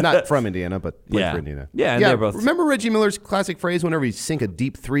Indiana. Not from Indiana, but play Yeah. for Indiana. Yeah, and they're both- Remember Reggie Miller's classic phrase whenever he sink a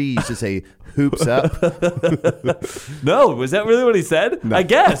deep 3, he used to say, hoops up? No, was that really what he said? I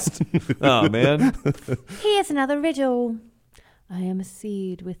guessed. Oh, man. Here's another riddle. I am a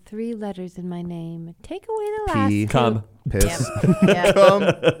seed with 3 letters in my name. Take away the last P. two. Come. Piss. Yeah.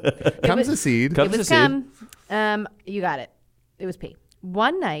 Comes a seed. Comes It a was seed. come. You got it. It was P.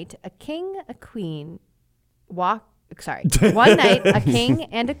 One night, a king, a queen One night, a king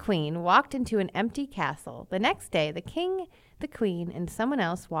and a queen walked into an empty castle. The next day, the king, the queen, and someone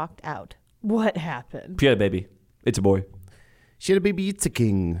else walked out. What happened? Yeah, baby. It's a boy. Shit, a baby, it's a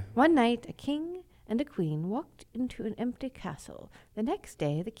king. One night, a king and a queen walked into an empty castle. The next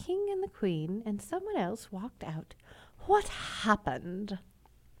day, the king and the queen and someone else walked out. What happened?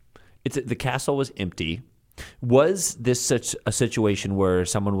 The castle was empty. Was this such a situation where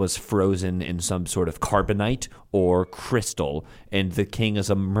someone was frozen in some sort of carbonite or crystal, and the king is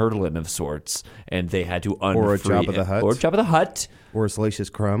a Merlin of sorts, and they had to unfree Or a Jabba the Hutt. or Jabba the Hutt? Or a Salacious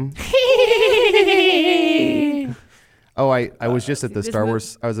Crumb. Oh, I was just at the Star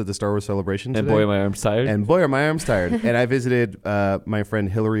Wars. I was at the Star Wars celebration And today. boy, are my arms tired. And boy, are my arms tired. And I visited my friend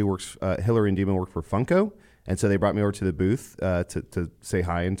Hillary and Demon work for Funko, and so they brought me over to the booth to say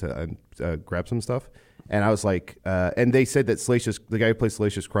hi and to grab some stuff. And I was like, and they said that the guy who plays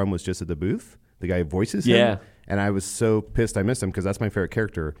Salacious Crumb was just at the booth. The guy who voices him. Yeah. And I was so pissed I missed him because that's my favorite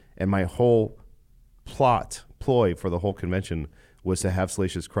character. And my whole ploy for the whole convention was to have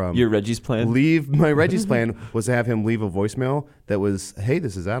Salacious Crumb Your Reggie's plan? my Reggie's plan was to have him leave a voicemail that was, hey,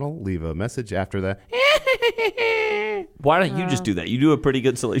 this is Adel, leave a message after that. Why don't you just do that? You do a pretty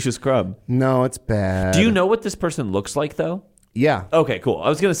good Salacious Crumb. No, it's bad. Do you know what this person looks like, though? Yeah. Okay, cool. I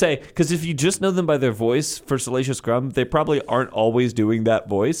was going to say, because if you just know them by their voice for Salacious Crumb, they probably aren't always doing that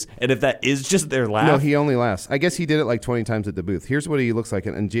voice. And if that is just their laugh. No, he only laughs. I guess he did it like 20 times at the booth. Here's what he looks like.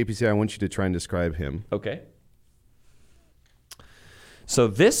 And JPC, I want you to try and describe him. Okay. So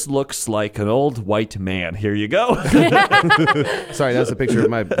this looks like an old white man. Here you go. Sorry, that's a picture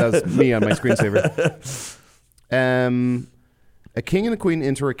of that was me on my screensaver. A king and a queen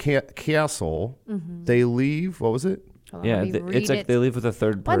enter a castle. They leave. What was it? Hold on, Yeah, let me read it's like it. they leave with a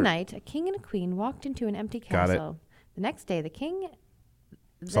third One part. night, a king and a queen walked into an empty Got it. castle. The next day, the king,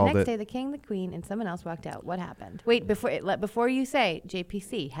 Solved it. the queen, and someone else walked out. What happened? Wait, before you say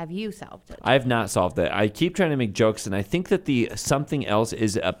JPC, have you solved it? I have not solved it. I keep trying to make jokes, and I think that the something else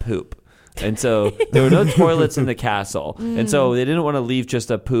is a poop. And so there were no toilets in the castle. And so they didn't want to leave just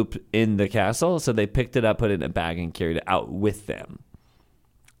a poop in the castle. So they picked it up, put it in a bag, and carried it out with them.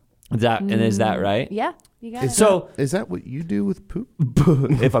 Is that right? Yeah, you got it. So Is that what you do with poop?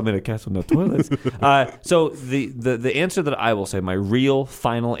 if I'm in a castle, no toilets. So the answer that I will say, my real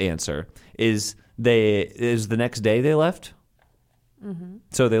final answer is the next day they left.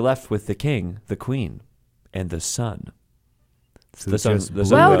 So they left with the king, the queen, and the sun. The sun. The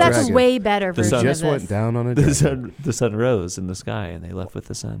sun Well, rose. that's dragon. a way better The version sun of Just this. went down on a The dragon. sun rose in the sky, and they left with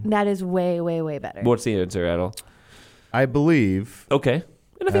the sun. That is way, way, way better. What's the answer, Adel? I believe Okay.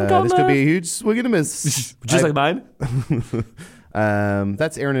 this could be a huge swing and a miss. Just like mine.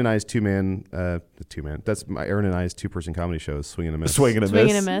 That's Aaron and I's two-man. That's Aaron and I's two-person comedy show, Swing and a Miss. Swing and a Swing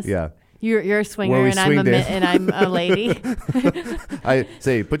miss. and a miss. Yeah. You're a swinger Where we and I'm swing dance. and I'm a lady. I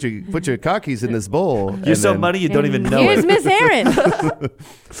say, put your cockies in this bowl. You're so money you don't even And know here's it. Miss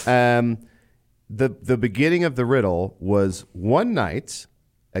Aaron. The beginning of the riddle was one night,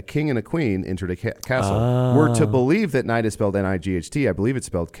 a king and a queen entered a castle. We're to believe that night is spelled N-I-G-H-T. I believe it's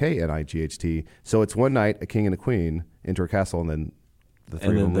spelled K-N-I-G-H-T. So it's one night, a king and a queen enter a castle, and then the three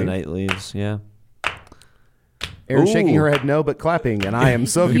And of then them the leave. night leaves. Yeah. Aaron's shaking Ooh. her head no, but clapping, and I am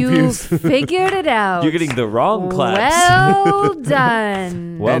so You confused. figured it out. You're getting the wrong claps. Well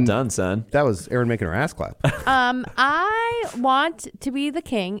done. Well And- done, son. That was Aaron making her ass clap. I want to be the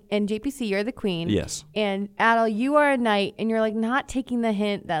king, and JPC, you're the queen. Yes. And Adel, you are a knight, and you're like not taking the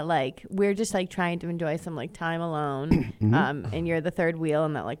hint that like we're just like trying to enjoy some like time alone. And you're the third wheel,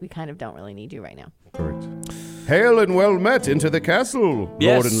 and that like we kind of don't really need you right now. Correct. Hail and well met into the castle,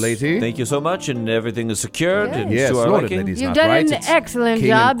 Yes. lord and lady. Thank you so much, and everything is secured. Yes. And Yes, to our lord and liking. lady. It's You've not done right. an It's excellent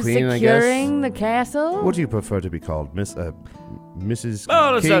king and job queen, I guess. securing the castle. What do you prefer to be called, Mrs.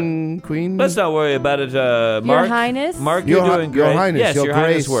 Oh, let's King, Queen? Let's not worry about it, Mark. Highness? Mark, you're doing great. Your Highness, yes, your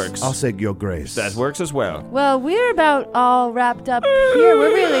Highness Grace. works. I'll say Your Grace. That works as well. Well, we're about all wrapped up here.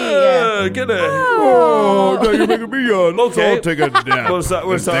 We're really. Get it. Oh, now you're making me yawn. Let's Okay. all take a nap. We're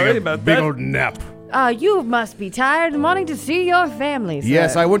Let's sorry take a about big that. old nap. You must be tired and wanting to see your family. Sir.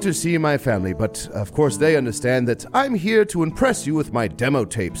 Yes, I want to see my family, but of course they understand that I'm here to impress you with my demo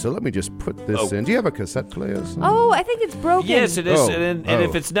tape. So let me just put this in. Do you have a cassette player? Oh, I think it's broken. Yes, it is. Oh, and oh.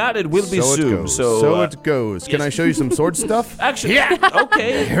 if it's not, it will be so soon. It goes. So, it goes. Can yes. I show you some sword stuff? Actually,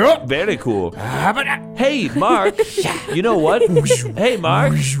 okay. Very cool. Hey, Mark. You know what? Hey,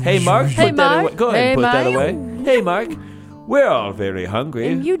 Mark. Hey, Mark. Hey, Put that Mark. away. Go ahead Hey, and put that Mark. away. Hey, Mark. We're all very hungry.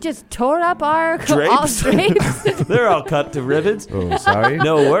 And you just tore up our Drapes? all drapes. They're all cut to ribbons. Oh, sorry.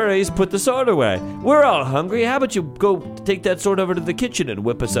 No worries. Put the sword away. We're all hungry. How about you go take that sword over to the kitchen and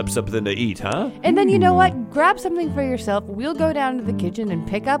whip us up something to eat, huh? And then you know what? Grab something for yourself. We'll go down to the kitchen and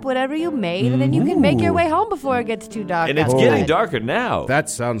pick up whatever you made, and then you can make your way home before it gets too dark. And it's outside. getting darker now. That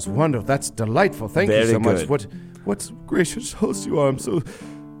sounds wonderful. That's delightful. Thank you Very so much. good. What gracious host you are. I'm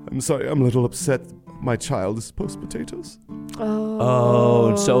sorry. I'm a little upset. My child is post potatoes. Oh,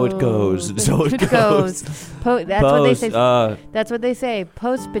 and so it goes. And so it goes. That's what they say. Post, That's what they say.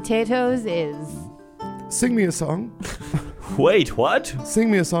 Post potatoes is. Sing me a song. wait, what?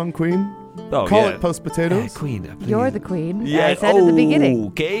 Sing me a song, Queen. Oh, Call yeah. it post potatoes. Queen. You're the queen. Yeah. I said at the beginning.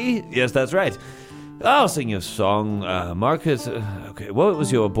 Okay. Yes, that's right. I'll sing you a song. Marcus. Okay. What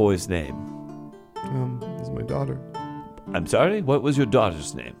was your boy's name? This is my daughter, I'm sorry. What was your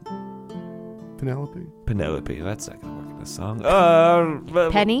daughter's name? Penelope. Penelope. That's not gonna work in this song.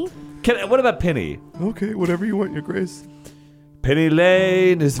 Penny. What about Penny? Okay, whatever you want, Your Grace. Penny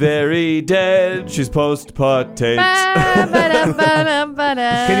Lane is very dead. She's post potatoes. Can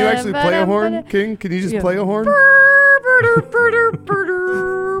you actually play a horn, King? Can you just Yeah. play a horn?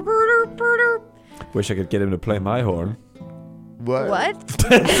 Wish I could get him to play my horn. What?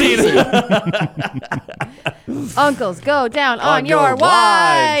 Uncles, go down on your your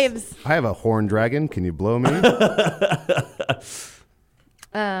wives. I have a horn dragon. Can you blow me?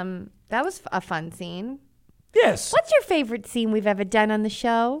 That was a fun scene. Yes. What's your favorite scene we've ever done on the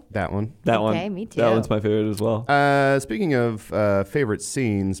show? That one. That one. Okay, me too. That one's my favorite as well. Speaking of favorite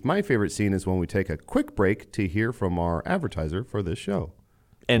scenes, my favorite scene is when we take a quick break to hear from our advertiser for this show.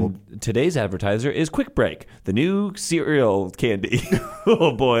 And today's advertiser is Quick Break, the new cereal candy.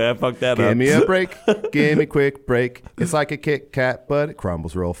 Oh boy, I fucked that up. Give me a break. Give me a quick break. It's like a Kit Kat, but it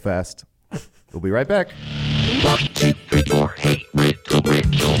crumbles real fast. We'll be right back.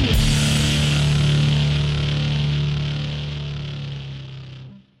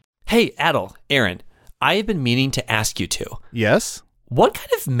 Hey, Adel, Aaron, I have been meaning to ask you two. Yes? What kind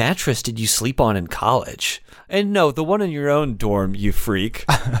of mattress did you sleep on in college? And no, the one in your own dorm, you freak.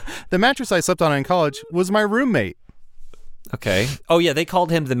 The mattress I slept on in college was my roommate. Okay. Oh, yeah, they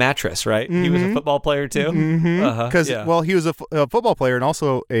called him the mattress, right? He was a football player, too? Because, well, he was a football player and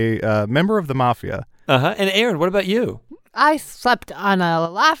also a member of the mafia. And Aaron, what about you? I slept on a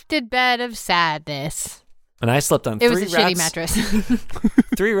lofted bed of sadness. And I slept on It three was a rats. shitty mattress.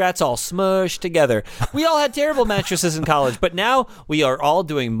 3 rats all smushed together. We all had terrible mattresses in college, but now we are all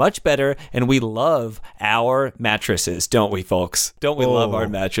doing much better, and we love our mattresses, don't we, folks? Don't we love our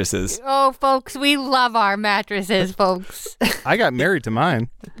mattresses? Oh, folks, we love our mattresses, folks. I got married to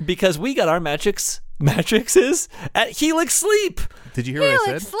mine. Because we got our mattresses at Helix Sleep. Did you hear what I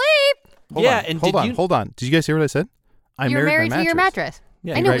Helix said? Sleep. Hold Yeah, on, and hold did on, you- hold on. Did you guys hear what I said? I You're married my to your mattress.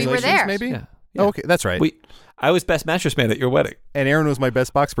 Yeah, I know, we were Congratulations, there. maybe? Yeah. Oh, okay, that's right. I was best mattress man at your wedding. And Aaron was my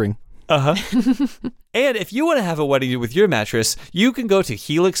best box spring. And if you want to have a wedding with your mattress, you can go to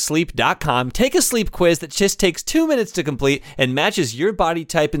helixsleep.com, take a sleep quiz that just takes 2 minutes to complete and matches your body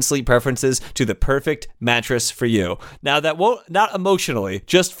type and sleep preferences to the perfect mattress for you. Now, that won't, not emotionally,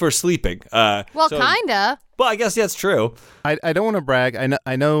 just for sleeping. Well, kinda. Well, I guess that's true. I don't want to brag.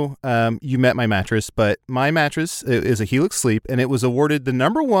 I know you met my mattress, but my mattress is a Helix Sleep, and it was awarded the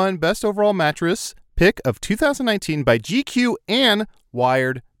 #1 best overall mattress pick of 2019 by GQ and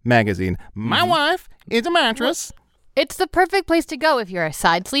Wired magazine. My wife is a mattress. It's the perfect place to go if you're a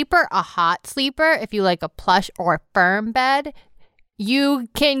side sleeper, a hot sleeper, if you like a plush or firm bed. You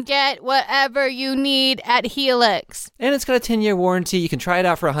can get whatever you need at Helix. And it's got a 10-year warranty. You can try it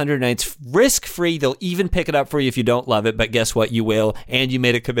out for 100 nights risk-free. They'll even pick it up for you if you don't love it. But guess what? You will. And you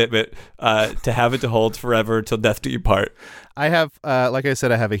made a commitment to have it to hold forever till death do you part. I have, like I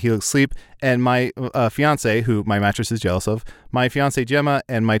said, I have a Helix Sleep, and my fiance, who my mattress is jealous of, my fiance Gemma,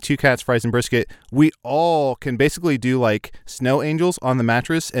 and my 2 cats, Fries and Brisket, we all can basically do like snow angels on the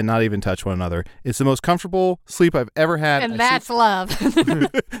mattress and not even touch one another. It's the most comfortable sleep I've ever had. And that's love.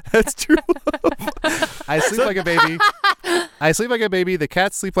 That's true. I sleep like a baby. I sleep like a baby. The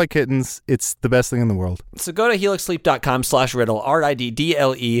cats sleep like kittens. It's the best thing in the world. So go to helixsleep.com/riddle,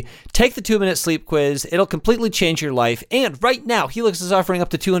 RIDDLE. Take the 2-minute sleep quiz. It'll completely change your life. And right now, Helix is offering up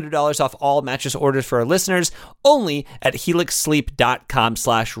to $200 off all mattress orders for our listeners only at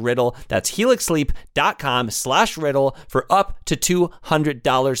helixsleep.com/riddle. That's helixsleep.com/riddle for up to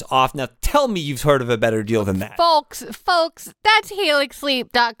 $200 off. Now tell me you've heard of a better deal than that. folks, that's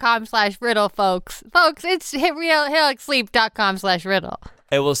helixsleep.com/riddle, folks. Folks, it's helixsleep.com/riddle.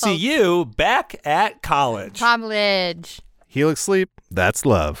 And we'll see you back at college. College. Helix Sleep, that's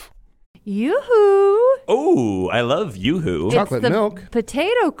love. Yoo-hoo! Oh, I love Yoo-Hoo. Chocolate It's the milk.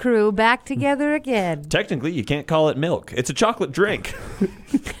 potato crew back together again. Technically, you can't call it milk. It's a chocolate drink.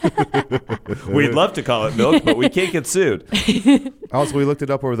 We'd love to call it milk, but we can't get sued. Also, we looked it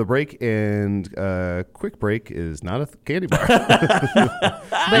up over the break, and Quick Break is not a candy bar.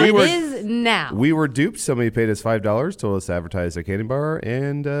 But it is now. We were duped. Somebody paid us $5, told us to advertise their candy bar,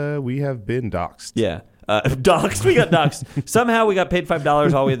 and we have been doxxed. Yeah. Doxed. We got doxed. Somehow we got paid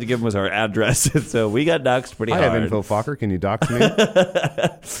 $5. All we had to give them was our address. So we got doxed pretty I hard. have info, Fokker. Can you dox me?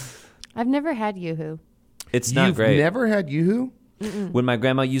 I've never had Yoo-hoo. It's not You've great. never had Yoo-Hoo? When my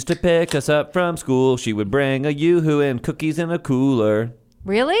grandma used to pick us up from school, she would bring a Yoo-Hoo and cookies in a cooler.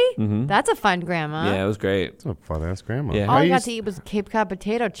 Really? That's a fun grandma. Yeah, it was great. It's a fun-ass grandma. Yeah. All I got used- to eat was Cape Cod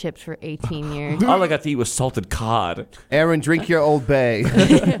potato chips for 18 years. All I got to eat was salted cod. Aaron, drink your Old Bay.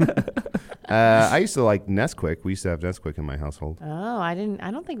 I used to like Nesquik. We used to have Nesquik in my household. Oh, I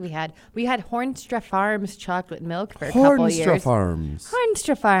don't think we had Hornstra Farms chocolate milk for a couple Hornstra years. Farms.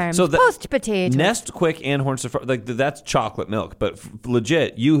 Hornstra Farms. So the- post potato. Nesquik and Hornstra, like that's chocolate milk, but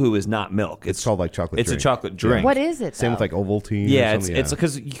legit, Yoo-Hoo is not milk. It's called like chocolate It's drink. a chocolate drink. What is it? Same with though? like Ovaltine. Yeah, or it's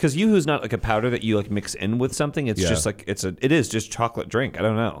something, because Yoo-Hoo's not like a powder that you like mix in with something. It's Yeah. just like it is just chocolate drink. I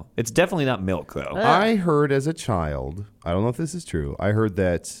don't know. It's definitely not milk though. I heard as a child, I don't know if this is true, I heard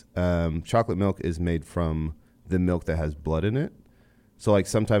that chocolate milk is made from the milk that has blood in it. So like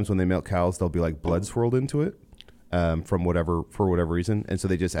sometimes when they milk cows, there'll be like blood swirled into it for whatever reason. And so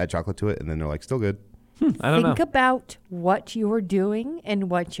they just add chocolate to it and then they're like, still good. I don't know. Think about what you're doing and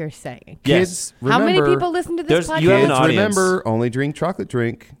what you're saying. Yes. Kids, How many remember- people listen to this There's- podcast? you have an Kids, audience. remember, only drink chocolate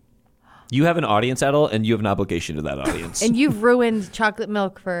drink. You have an audience, Adel, and you have an obligation to that audience. And you've ruined chocolate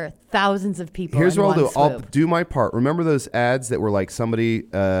milk for thousands of people. Here's in what I'll one do. I'll swoop. do my part. Remember those ads that were like somebody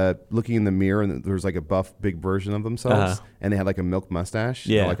looking in the mirror and there was like a buff, big version of themselves, and they had like a milk mustache.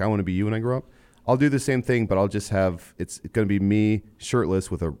 Yeah. They're like, I want to be you when I grow up. I'll do the same thing, but I'll just have it's going to be me shirtless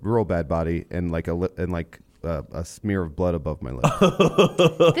with a real bad body and like a smear of blood above my lip.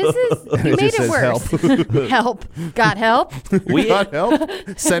 This is you it made just it says worse. Help. Got help? We got help.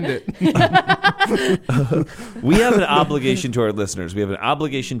 Send it. We have an obligation to our listeners. We have an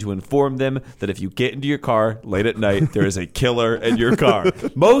obligation to inform them that if you get into your car late at night, there is a killer in your car.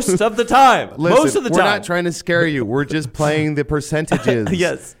 Most of the time. Listen, Most of the we're time. not trying to scare you. We're just playing the percentages.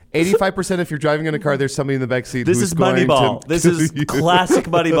 Yes. 85% if you're driving in a car, there's somebody in the back seat. This who's is going Moneyball. to This is classic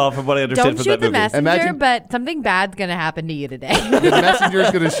Moneyball from what I understand Don't from shoot that the movie. messenger, Imagine- but something bad's going to happen to you today. The messenger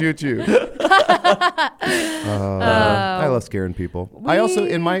is going to shoot you. I love scaring people. I also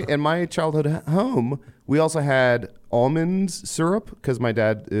in my childhood home, we also had almond syrup because my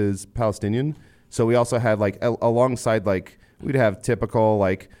dad is Palestinian. So we also had like alongside like we'd have typical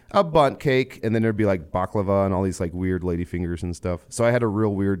like a bundt cake, and then there'd be like baklava and all these like weird lady fingers and stuff. So I had a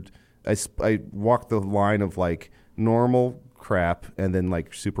real weird. I walked the line of like normal crap and then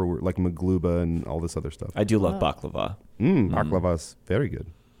like super weird like magluba and all this other stuff. I do love baklava. Baklava's very good.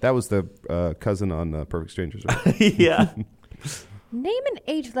 That was the cousin on Perfect Strangers. Right? Yeah. Name an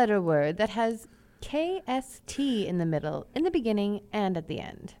 8-letter word that has KST in the middle, in the beginning, and at the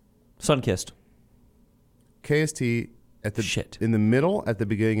end. Sun-kissed. KST at the Shit. in the middle, at the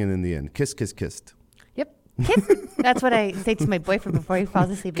beginning, and in the end. Kiss, kiss, kissed. Yep. Kiss. That's what I say to my boyfriend before he falls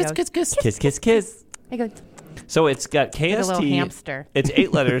asleep. Kiss, Kiss, kiss, kiss. I go, So it's got KST. like a little hamster. It's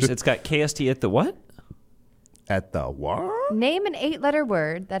 8 letters. It's got KST at the what? At the what? Name an 8-letter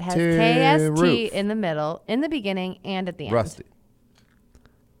word that has Roof. KST in the middle, in the beginning, and at the end. Rusty.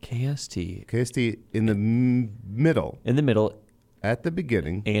 KST. KST in the middle, In the middle at the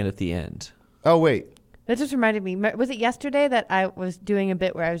beginning. and at the end. Oh, wait. That just reminded me. Was it yesterday that I was doing a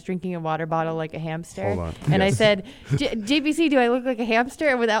bit where I was drinking a water bottle like a hamster? Hold on. And I Yes. said, JBC, do I look like a hamster?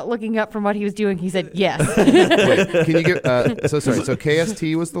 And without looking up from what he was doing, he said, yes. Wait, can you get, so sorry. So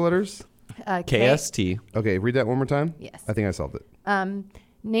KST was the letters? KST. Okay, read that one more time. Yes. I think I solved it.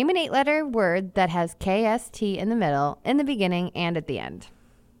 Name an 8-letter word that has KST in the middle, in the beginning, and at the end.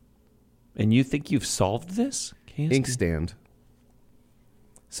 And you think you've solved this? KST? Inkstand.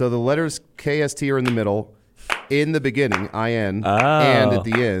 So the letters KST are in the middle, in the beginning, IN, and at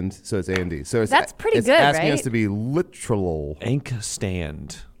the end, so it's AND. So it's, That's pretty it's good, asking right? us to be literal.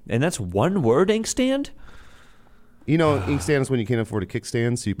 Inkstand. And that's one word, inkstand? You know, inkstand is when you can't afford a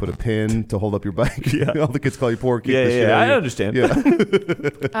kickstand, so you put a pin to hold up your bike. Yeah. All the kids call you poor kick Yeah, the shit yeah, out of I you. understand. Yeah.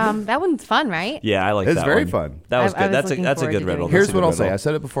 That one's fun, right? Yeah, I like It's that very one. fun. That was I good. was looking That's a forward good to riddle. doing Here's That's a what good I'll say. riddle. I've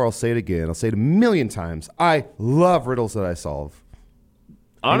said it before. I'll say it again. I'll say it a million times. I love riddles that I solve.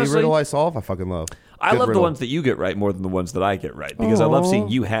 Any Honestly, riddle I solve, I fucking love. I Good love the riddle. ones that you get right more than the ones that I get right because I love seeing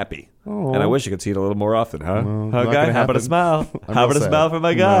you happy. And I wish I could see it a little more often, huh? Well, Huh, not guy? gonna How about a happen. smile? I'm How real about a sad. smile for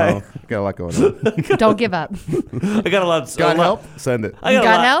my guy? No, got a lot going on. Don't give up. I got a lot. God a lot- help? Send it. I got,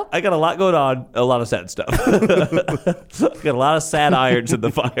 God a lot, help? I got a lot going on. A lot of sad stuff. Got a lot of sad irons in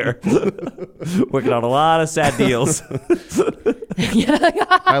the fire. Working on a lot of sad deals. I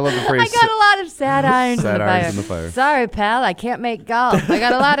love the phrase. I got a lot of sad irons, Sad in, the irons fire. in the fire. Sorry, pal. I can't make golf. I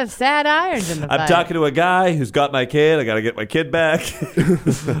got a lot of sad irons in the fire. I'm talking to a guy who's got my kid. I got to get my kid back.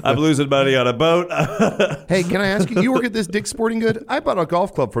 I'm losing money on a boat. Hey, can I ask you? You work at this Dick's Sporting Good? I bought a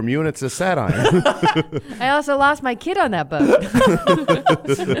golf club from you, and it's a sad iron. I also lost my kid on that boat.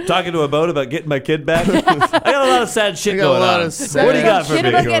 Talking to a boat about getting my kid back. I got a lot of sad shit I got a going lot on. of sad What do you got for shit me?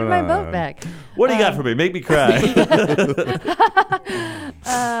 about going getting my on? boat back. What do you got for me? Make me cry.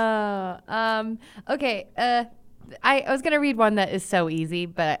 Okay. I was gonna read one that is so easy,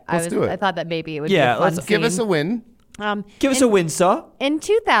 but Let's do it. I thought that maybe it would Yeah, be a fun let's Give us scene. a win. Give us a windsaw. In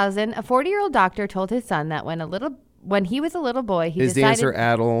 2000, a 40-year-old doctor told his son that when he was a little boy, he Is the decided. answer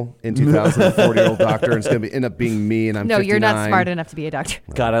Adel in 2000, a 40-year-old doctor, and it's going to end up being me, and I'm No, 59. you're not smart enough to be a doctor.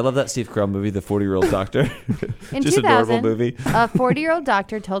 God, I love that Steve Carell movie, The 40-Year-Old Doctor. In Just 2000, adorable movie. a 40-year-old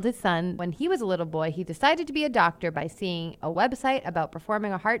doctor told his son when he was a little boy he decided to be a doctor by seeing a website about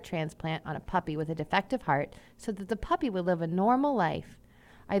performing a heart transplant on a puppy with a defective heart so that the puppy would live a normal life.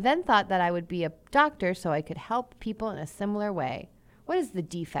 I then thought that I would be a doctor so I could help people in a similar way. What is the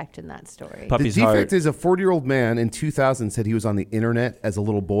defect in that story? The Puppy's defect heart. is a 40-year-old man in 2000 said he was on the internet as a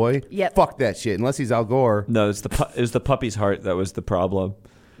little boy. Yep. Fuck that shit. Unless he's Al Gore. No, it was the puppy's heart that was the problem.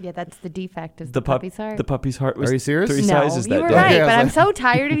 Yeah, that's the defect is The the puppy's heart. The puppy's heart was Are you serious? 3 no, sizes you that were day. right, Okay, I was but I'm like- so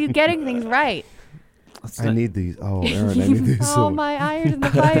tired of you getting things right. I need these. Oh, Aaron, I need these. Oh, my iron in the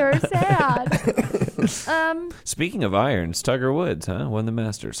fire are sad. Speaking of irons, Tiger Woods, won the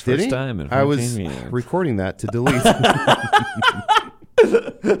Masters Did first he? time in 14 I was years. recording that to delete.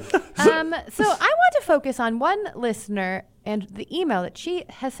 So I want to focus on one listener and the email that she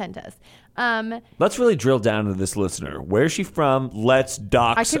has sent us. Let's really drill down to this listener. Where's she from? Let's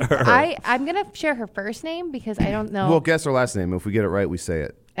dox her. I'm going to share her first name because I don't know. We'll guess her last name. If we get it right, we say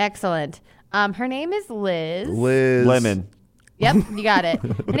it. Excellent. Her name is Liz. Liz. Lemon. Yep, you got it.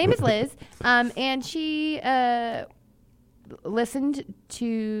 Her name is Liz, and she listened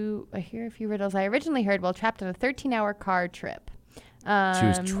to Here Are a Few Riddles I originally heard while trapped on a 13-hour car trip. She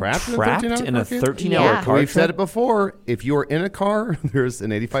was trapped in a 13-hour Yeah. car We've trip? said it before. If you are in a car, there's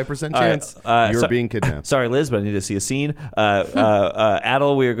an 85% chance you're being kidnapped. Sorry, Liz, but I need to see a scene.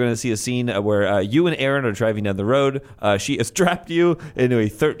 Adel, we are going to see a scene where you and Aaron are driving down the road. She has trapped you into a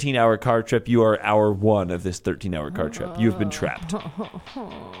 13-hour car trip. You are hour one of this 13-hour car trip. You've been trapped.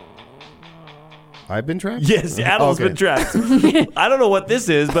 I've been trapped? Yes, Adel's Okay. been trapped. I don't know what this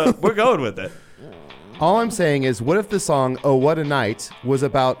is, but we're going with it. All I'm saying is, what if the song "Oh What a Night" was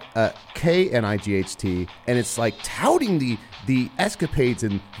about KNIGHT, and it's like touting the escapades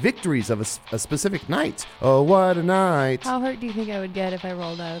and victories of a specific night? Oh, what a night! How hurt do you think I would get if I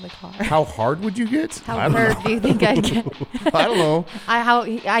rolled out of the car? How hard would you get? How I don't hurt know. do you think I'd get? I don't know. I'm don't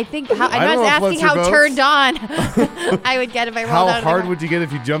not know if asking floats how your boats. turned on I would get if I rolled How out of the hard car. would you get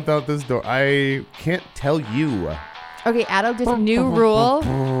if you jumped out this door? I can't tell you. Okay, Adel, just a new rule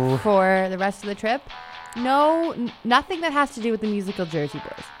for the rest of the trip. Nothing that has to do with the musical Jersey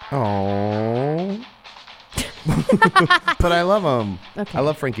Boys. Oh. But I love them. Okay. I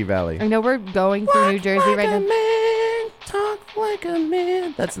love Frankie Valley. I know we're going through New Jersey right now. Man, talk like a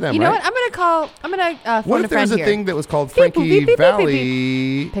man. That's them, You know right? what? I'm gonna What phone if a there friend was a here. thing that was called Beep, Frankie beep, beep, beep,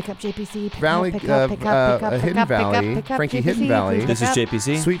 Valley? Pick up JPC. Pick Valley, up, pick up, pick up, pick up, a pick Hidden up, pick up, Valley, pick up, Frankie JPC, Hidden Valley. pick This is up.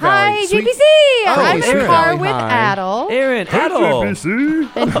 JPC. Sweet Valley. Hi, Sweet- JPC. I'm in Sweet the car Valley with High. Adel, Aaron, Adel.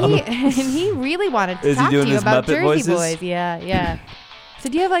 and he really wanted to Is he talk to doing you his about Muppet Jersey voices? Boys. Yeah. So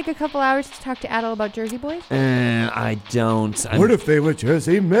do you have like a couple hours to talk to Adel about Jersey Boys? I don't. What if they were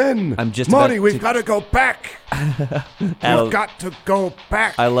Jersey men? I'm just Marty, about we've to- got to go back. Adel, We've got to go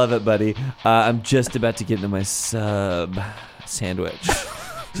back. I love it, buddy. I'm just about to get into my sub sandwich.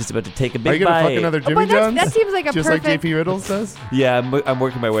 Just about to take a Are big you going to bite. fuck another Jimmy but John's? that seems like a Just perfect. like JP Riddles does? Yeah, I'm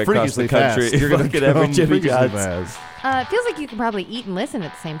working my way across the Freakishly country. fast. You're going Fucking to every come Jimmy freakishly John's. fast. It feels like you can probably eat and listen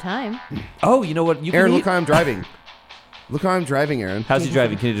at the same time. Oh, you know what? You Aaron, can look eat. how I'm driving. Look how I'm driving, Aaron. How's he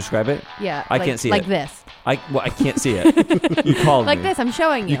driving? Can you describe it? Yeah, I like, can't see like it. this. I can't see it. You called Like me. this. I'm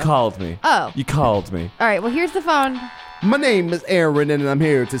showing you. You called me. Oh. You called me. All right. Well, here's the phone. My name is Aaron, and I'm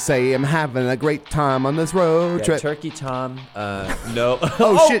here to say I'm having a great time on this road trip. Turkey Tom. No.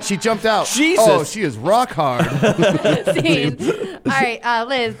 Oh, shit, she jumped out. Jesus. Oh, she is rock hard. Scene. All right,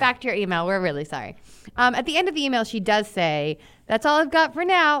 Liz, back to your email. We're really sorry. At the end of the email, she does say, "That's all I've got for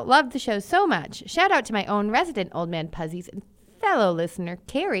now. Love the show so much. Shout out to my own resident Old Man Puzzies and fellow listener,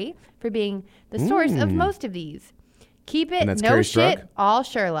 Carrie, for being the source of most of these. Keep it, And that's no Carrie shit, Struck? all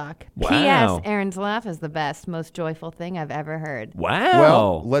Sherlock. Wow. P.S. Aaron's laugh is the best, most joyful thing I've ever heard." Wow.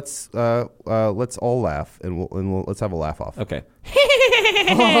 Well, let's all laugh, and let's have a laugh off. Okay.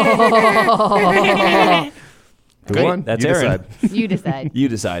 Who Great. won? That's You Aaron. decide. You decide. You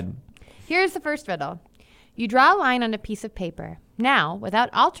decide. Here's the first riddle. You draw a line on a piece of paper. Now, without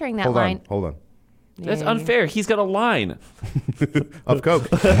altering that Hold line... on. That's Yeah. unfair. He's got a line. Of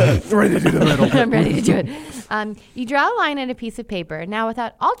Coke. Ready to do the riddle. I'm ready to do it. You draw a line on a piece of paper. Now,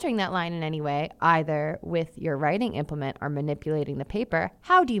 without altering that line in any way, either with your writing implement or manipulating the paper,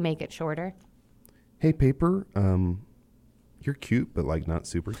 how do you make it shorter? Hey, paper. You're cute, but like not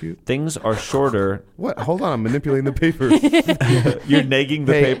super cute. Things are shorter. What? Hold on, I'm manipulating the paper. You're nagging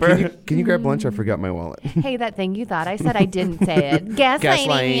the Hey, paper. Can you grab lunch? I forgot my wallet. Hey, that thing you thought I said I didn't say it.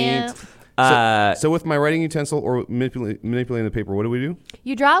 Gaslighting you. So with my writing utensil or manipulating the paper, what do we do?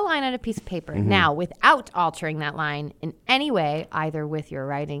 You draw a line on a piece of paper. Now, without altering that line in any way, either with your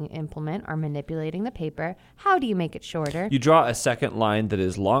writing implement or manipulating the paper, how do you make it shorter? You draw a second line that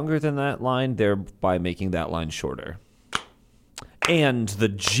is longer than that line, thereby making that line shorter. And the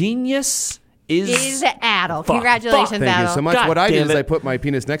genius Is Adel. Fuck. Congratulations, Thank Adel. you so much. God What I did damn is it. I put my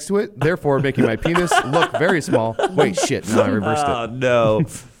penis next to it, therefore making my penis look very small. Wait, shit. No, I reversed Oh, it. no.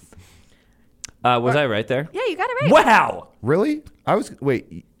 Was I right there? Yeah, you got it right. Wow. Really?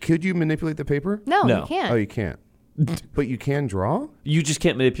 Wait, could you manipulate the paper? No, No. you can't. Oh, you can't. But you can draw? You just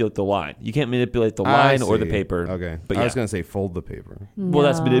can't manipulate the line. You can't manipulate the I line or the see. paper. Okay. But I yeah. was going to say fold the paper. Well,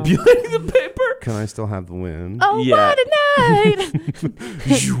 that's No. manipulating the paper. Can I still have the win? Oh, Yeah. what a right.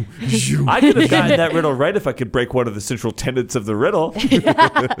 I could have gotten that riddle right if I could break one of the central tenets of the riddle.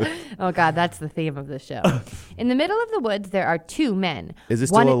 Oh, God, that's the theme of the show. In the middle of the woods, there are two men. Is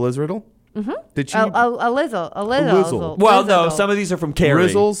this One- still a Liz riddle? Mm-hmm. Did she? A lizzle. lizzle. Well, no, some of these are from Carrie.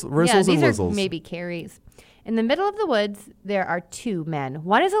 Rizzles, Yeah, and these are Lizzles. maybe Carrie's. In the middle of the woods, there are two men.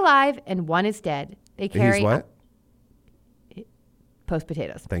 One is alive and one is dead. They carry He's what? post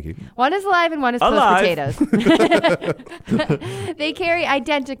potatoes. Thank you. One is alive and one is Alive. post potatoes. They carry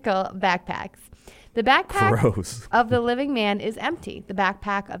identical backpacks. The backpack Gross. of the living man is empty. The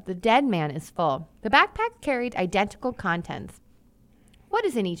backpack of the dead man is full. The backpack carried identical contents. What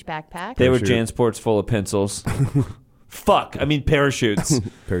is in each backpack? They were Parachute. Jansports full of pencils. Fuck. I mean parachutes.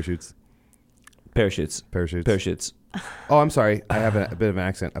 Parachutes. Parachutes. Parachutes. Parachutes. Oh, I'm sorry. I have a bit of an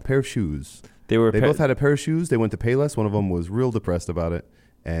accent. A pair of shoes. They were. They both had a pair of shoes. They went to Payless. One of them was real depressed about it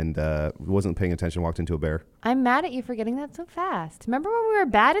and wasn't paying attention, walked into a bear. I'm mad at you for getting that so fast. Remember when we were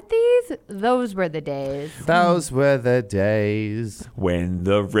bad at these? Those were the days. Those were the days. When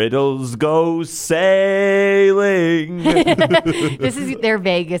the riddles go sailing. This is their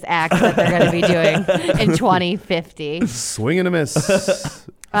Vegas act that they're going to be doing in 2050. Swing and a miss.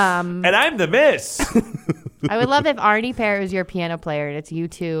 And I'm the miss. I would love if Arnie Pear is your piano player and it's you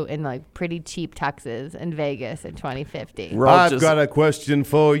two in like pretty cheap tuxes in Vegas in 2050. We're all I've just- got a question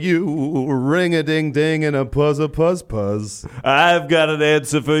for you. Ring a ding ding and a puzz puzz. I've got an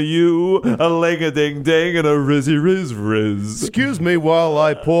answer for you. A ling-a-ding-ding and a rizzy-riz-riz. Excuse me while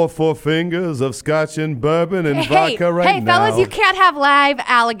I pour 4 fingers of scotch and bourbon and vodka right now. fellas, you can't have live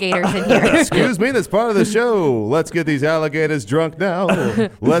alligators in here. Excuse me, that's part of the show. Let's get these alligators drunk now.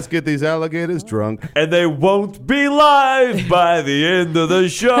 Let's get these alligators drunk. And they won't be live by the end of the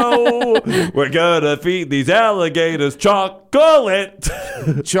show. We're gonna feed these alligators chocolate.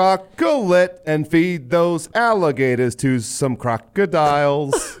 Chocolate and feed those alligators to some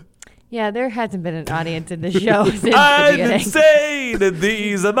crocodiles. Yeah, there hasn't been an audience in the show since the I'm beginning. insane, and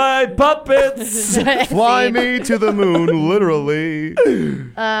these are my puppets. Fly me to the moon, literally.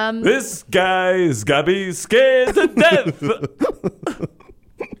 This guy's got me scared to death.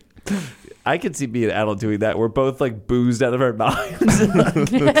 I could see me and Adel doing that. We're both like boozed out of our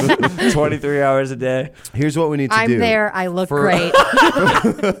minds. 23 hours a day. Here's what we need to I'm do. there. I look For- great.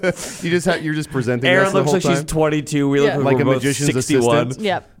 You're just presenting Aaron us the looks whole like time. she's 22. We Yeah. look Like like a we're both magician's 61. assistant.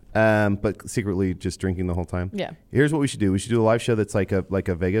 Yep. But secretly just drinking the whole time. Yeah. Here's what we should do. We should do a live show that's like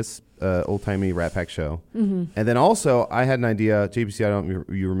a Vegas old timey Rat Pack show. Mm-hmm. And then also I had an idea, JPC. I don't know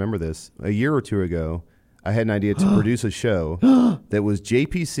if you remember this. A year or two ago, I had an idea to produce a show that was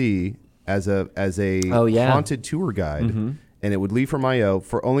JPC as a Oh, yeah. haunted tour guide, and it would leave from IO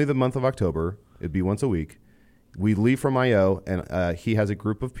for only the month of October. It'd be once a week. We leave from IO, and he has a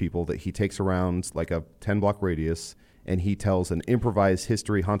group of people that he takes around like a 10-block radius, and he tells an improvised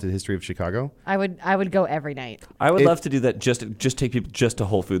haunted history of Chicago. I would go every night. I would It- love to do that. Just take people just to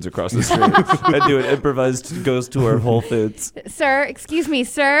Whole Foods across the street and do an improvised ghost tour of Whole Foods. Sir, excuse me,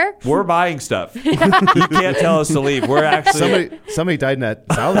 sir. We're buying stuff. You can't tell us to leave. We're actually. Somebody died in that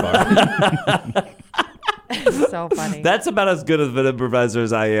salad bar. So funny. That's about as good of an improviser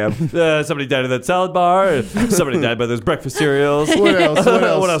as I am. Somebody died in that salad bar. Somebody died by those breakfast cereals. What else? What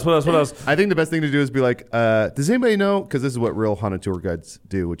else? What else? I think the best thing to do is be like, does anybody know? Because this is what real haunted tour guides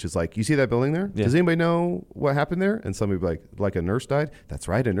do, which is like, you see that building there? Yeah. Does anybody know what happened there? And somebody be like a nurse died? That's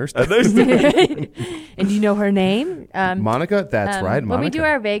right, a nurse died. And do you know her name? Monica? That's right, Monica. When we do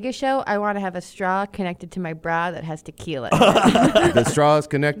our Vegas show, I want to have a straw connected to my bra that has tequila. The straw is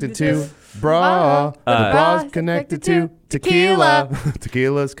connected to bra. The bra is connected to tequila.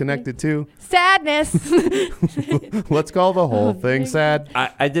 Tequila is connected to. Sadness. Let's call the whole thing sad.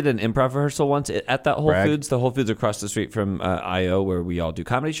 I did an improv rehearsal once at that Whole Brag. Foods. The Whole Foods across the street from IO, where we all do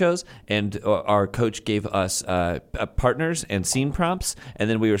comedy shows. And our coach gave us partners and scene prompts. And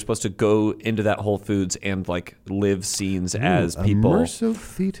then we were supposed to go into that Whole Foods and like live scenes as people. Immersive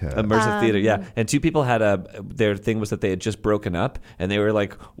theater. Immersive theater, yeah. And two people had their thing was that they had just broken up, and they were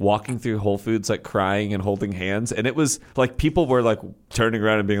like walking through Whole Foods, like crying and holding hands, and it was like people were like turning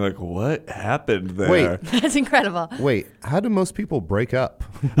around and being like, "What happened there?" Wait. That's incredible. Wait, how do most people break up?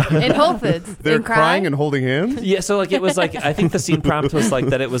 In Whole Foods. They're and crying and holding hands? Yeah, so like it was like I think the scene prompt was like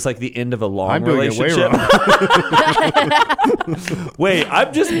that it was like the end of a long I'm doing it way relationship. wrong. Wait,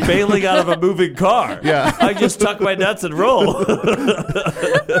 I'm just bailing out of a moving car. Yeah. I just tuck my nuts and roll.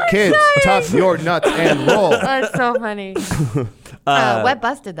 Kids, tuck your nuts and roll. That's so funny. Wet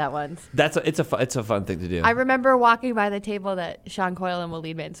busted that once. It's a fun thing to do. I remember walking by the table that Sean Coyle and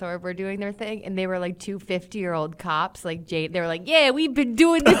Waleed Mansour were doing their thing, and they were like two 50-year-old cops. Like Jade, they were like, "Yeah, we've been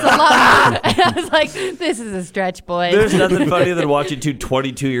doing this a lot." And I was like, "This is a stretch, boy." There's nothing funnier than watching two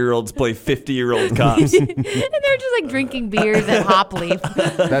 22-year-olds play 50-year-old cops. And they're just like drinking beers at Hop Leaf,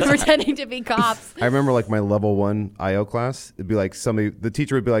 pretending to be cops. I remember like my level 1 IO class. It'd be like the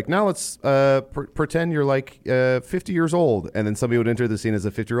teacher would be like, "Now let's pretend you're like 50 years old," and then somebody would enter the scene as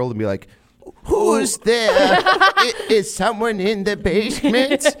a 50-year-old and be like, "Who's there? Is someone in the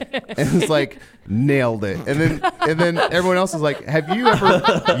basement?" And it's like, nailed it. And then everyone else is like, "Have you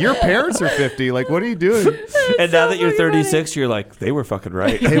ever? Your parents are 50. Like, what are you doing?" And now that you're 36, you're like, they were fucking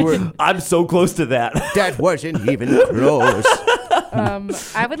right. I'm so close to that. That wasn't even close.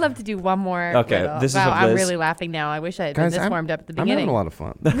 I would love to do one more. Okay, riddle. this is wow, what I'm Liz- really laughing now. I wish I had been Guys, this I'm warmed up at the I'm beginning. having a lot of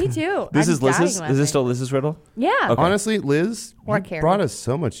fun. Me too. This I'm is Liz's. dying Is laughing. this still Liz's riddle? Yeah. Okay. Honestly, Liz, Or you Karen. brought us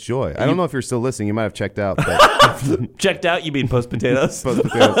so much joy. I don't know if you're still listening. You might have checked out. But Checked out? You mean post potatoes?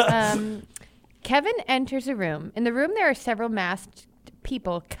 Kevin enters a room. In the room, there are several masked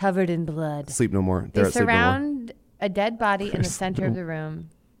people covered in blood. Sleep no more. They They're at Sleep No More. surround a dead body in the center of the room.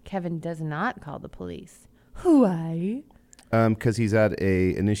 Kevin does not call the police. Why? Because he's at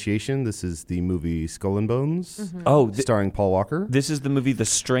a initiation. This is the movie Skull and Bones, Mm-hmm. Oh, starring Paul Walker. this is the movie The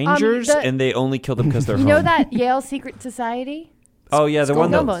Strangers, the- and they only killed them because they're You home. know that Yale Secret Society? Oh, yeah, the Skull one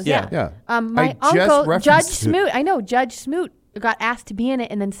and that... Bones, Yeah. Yeah. My I just uncle, referenced Judge it. Smoot. I know, Judge Smoot got asked to be in it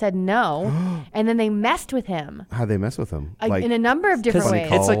and then said no. And then they messed with him How'd they mess with him? in a number of different funny ways.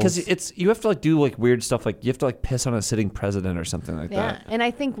 call. It's like because Calls. you have to like do like weird stuff, like you have to like piss on a sitting president or something like Yeah, that. and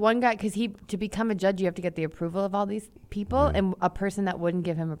I think one guy, because to become a judge, you have to get the approval of all these people, and a person that wouldn't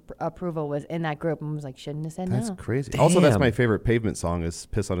give him approval was in that group and was like, shouldn't have said That's no. crazy. Also, that's Damn. my favorite Pavement song is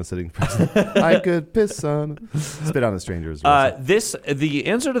 "Piss on a Sitting President." I could piss on, spit on a stranger's. The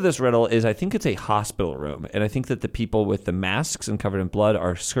answer to this riddle is I think it's a hospital room, and I think that the people with the masks and covered in blood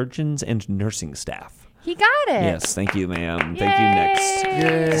are surgeons and nursing staff. He got it. Yes, thank you, ma'am. Thank you. Next.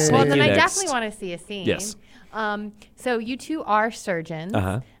 Yay. Well, Thank then you, I next. definitely want to see a scene. Yes. So you two are surgeons.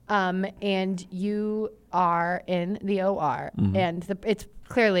 Uh-huh. And you are in the OR, Mm-hmm. and it's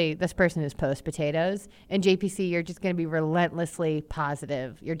clearly this person is post potatoes. And JPC, you're just going to be relentlessly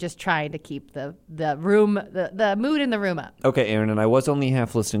positive. You're just trying to keep the room, the mood in the room up. Okay, Aaron, and I was only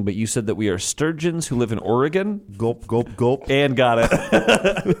half listening, but you said that we are sturgeons who live in Oregon, Gulp, gulp, gulp. and got it.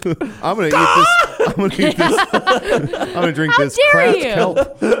 I'm gonna eat this. I'm gonna eat this. I'm gonna drink this dare craft you? kelp.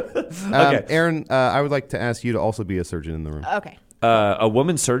 Okay. Aaron, I would like to ask you to also be a surgeon in the room. Okay. A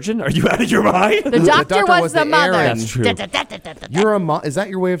woman surgeon? Are you out of your mind? The doctor, doctor was was the the mother. Aaron. That's true. You're a mom. Is that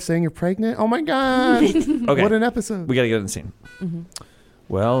your way of saying you're pregnant? Oh my god! Okay. What an episode. We got to get in the scene.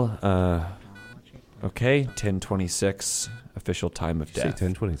 Well, okay, 10:26, official time of Did you say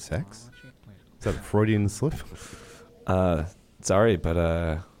death. 10:26? Is that a Freudian slip? Sorry,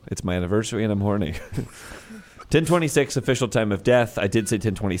 but it's my anniversary and I'm horny. 10:26, official time of death. I did say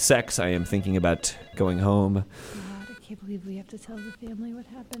 10:26. I am thinking about going home. God, I can't believe we have to tell the family what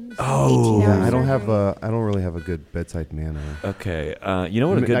happened. Oh. 18 Yeah, hours I don't have. surgery. I don't really have a good bedside manner. Okay, you know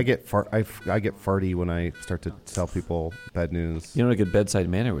what a good I get farty when I start to tell people bad news. you know what a good bedside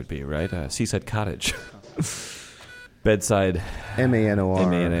manner would be, right? Seaside cottage. Bedside MANOR.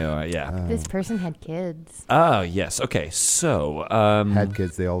 M-A-N-A-O-R, yeah. This person had kids. Oh, yes. Okay, so Had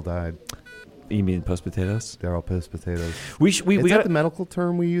kids. They all died. you mean post potatoes? They're all post potatoes. We Is we that got the medical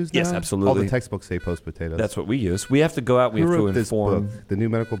term we use now? Yes, All absolutely. the textbooks say post potatoes. That's what we use. We have to go out. We Who have to wrote this inform. book? The new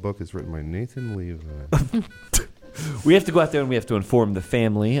medical book is written by Nathan Levi. We have to go out there and we have to inform the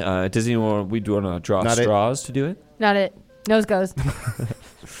family. Does anyone we do want to draw Not it. straws to do it? Not it. Nose goes.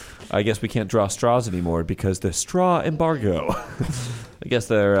 I guess we can't draw straws anymore because the straw embargo. I guess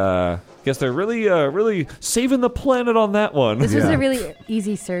they're really saving the planet on that one. This was Yeah. a really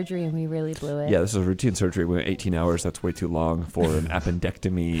easy surgery, and we really blew it. Yeah, this is a routine surgery. We went 18 hours. That's way too long for an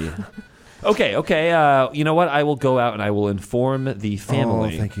appendectomy. Okay. You know what? I will go out and I will inform the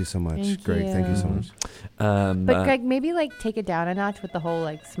family. Oh, thank you so much. Thank Greg, thank you so you. much. But Greg, maybe like take it down a notch with the whole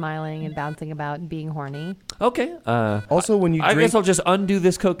like smiling and bouncing about and being horny. Okay. Also, when you I drink, guess I'll just undo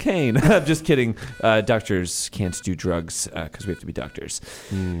this cocaine. I'm just kidding. Doctors can't do drugs because we have to be doctors.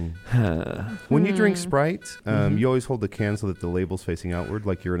 when you drink Sprite, you always hold the can so that the label's facing outward,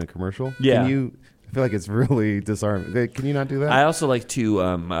 like you're in a commercial. Yeah. Can you? I feel like it's really disarming. Can you not do that? I also like to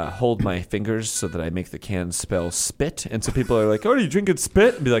hold my fingers so that I make the can spell spit. And so people are like, oh, are you drinking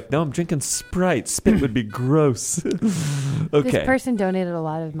spit? And be like, no, I'm drinking Sprite. Spit would be gross. Okay. This person donated a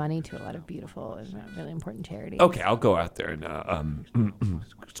lot of money to a lot of beautiful and really important charities. Okay, I'll go out there and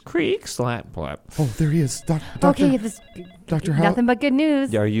creak slap plap. Oh, there he is. Okay, this Dr. Howe. nothing but good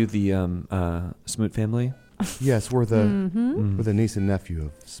news. Are you the Smoot family? Yes, we're the Mm-hmm. we're the niece and nephew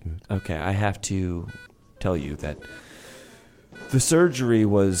of Smoot. Okay, I have to tell you that the surgery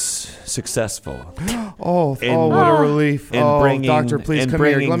was successful. Oh, In- what a relief. In Oh, bringing, doctor, please in come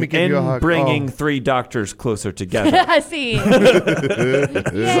bringing, here. Let me give you a in hug. bringing Oh. 3 doctors closer together. I see. Yay!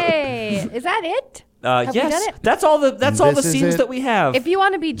 Is that it? Have we done Yes, it? that's all the This is scenes it. that we have. If you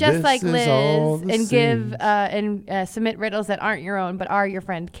want to be just This like is Liz all the and give scenes. and submit riddles that aren't your own but are your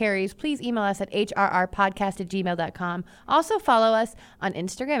friend Carrie's, please email us at hrrpodcast@gmail.com. Also follow us on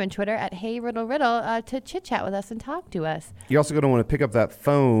Instagram and Twitter at Hey Riddle Riddle to chit chat with us and talk to us. You're also going to want to pick up that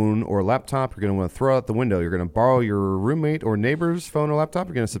phone or laptop. You're going to want to throw out the window. You're going to borrow your roommate or neighbor's phone or laptop.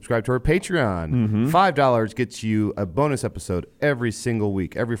 You're going to subscribe to our Patreon. $5 gets you a bonus episode every single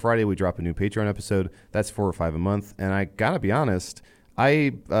week. Every Friday we drop a new Patreon episode. That's $4 or $5 a month. And I got to be honest,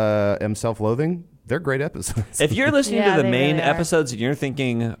 I am self-loathing. They're great episodes. If you're listening Yeah, to the they main really are. episodes and you're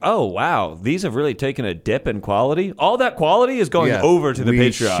thinking, oh, wow, these have really taken a dip in quality, all that quality is going Yeah, over to the we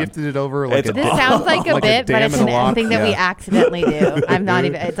Patreon. shifted it over like It's a This sounds like a Like a bit, but dam it's in an a lock. thing that we Yeah. accidentally do. I'm not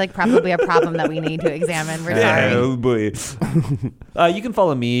even. It's like probably a problem that we need to examine. We're sorry. Oh boy. You can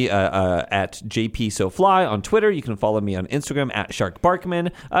follow me at JPSoFly on Twitter. You can follow me on Instagram at Shark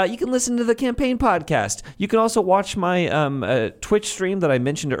Barkman. You can listen to the campaign podcast. You can also watch my Twitch stream that I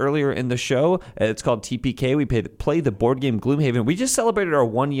mentioned earlier in the show. It's called TPK. We play the board game Gloomhaven. We just celebrated our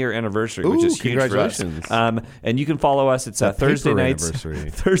 1-year anniversary, which Ooh, is huge for us. congratulations. And you can follow us. It's That Thursday paper nights. anniversary.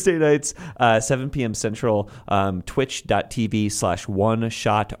 Thursday nights, 7 p.m. Central.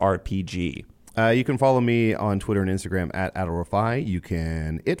 Twitch.tv/OneShotRPG. You can follow me on Twitter and Instagram at Adolrafai. You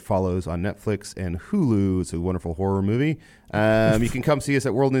can It Follows on Netflix and Hulu. It's a wonderful horror movie. You can come see us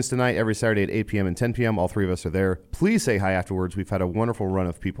at World News Tonight every Saturday at 8 p.m. and 10 p.m. All 3 of us are there. Please say hi afterwards. We've had a wonderful run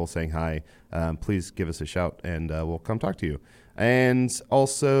of people saying hi. Please give us a shout, and we'll come talk to you. And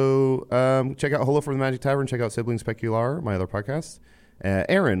also, check out Hello from the Magic Tavern. Check out Siblings Specular, my other podcast.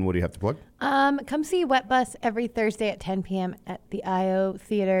 Aaron, what do you have to plug? Come see Wet Bus every Thursday at 10 p.m. at the IO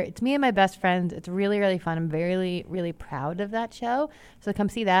Theater. It's me and my best friends. It's really, really fun. I'm very, really proud of that show. So come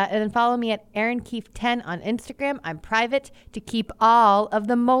see that. And then follow me at Aaron Keefe 10 on Instagram. I'm private to keep all of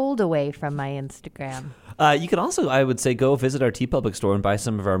the mold away from my Instagram. You can also, I would say, go visit our TeePublic store and buy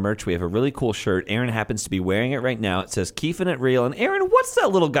some of our merch. We have a really cool shirt. Aaron happens to be wearing it right now. It says Keefin' It Real. And Aaron, what's that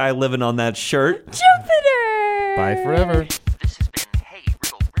little guy living on that shirt? Jupiter! Bye forever. This has been Hey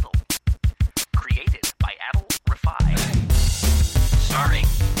Riddle Riddle. Created by Adol Rafai. Starring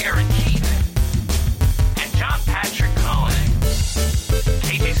Aaron Keefe and John Patrick Cohen.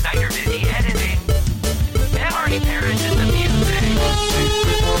 KJ Snyder busy editing. And Marty Parrish in the music.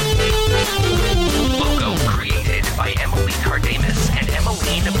 Logo created by Emily Cardamus and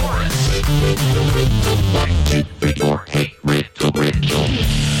Emmeline Morris. Hey Riddle Riddle.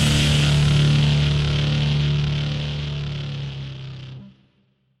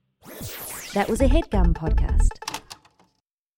 That was a HeadGum podcast.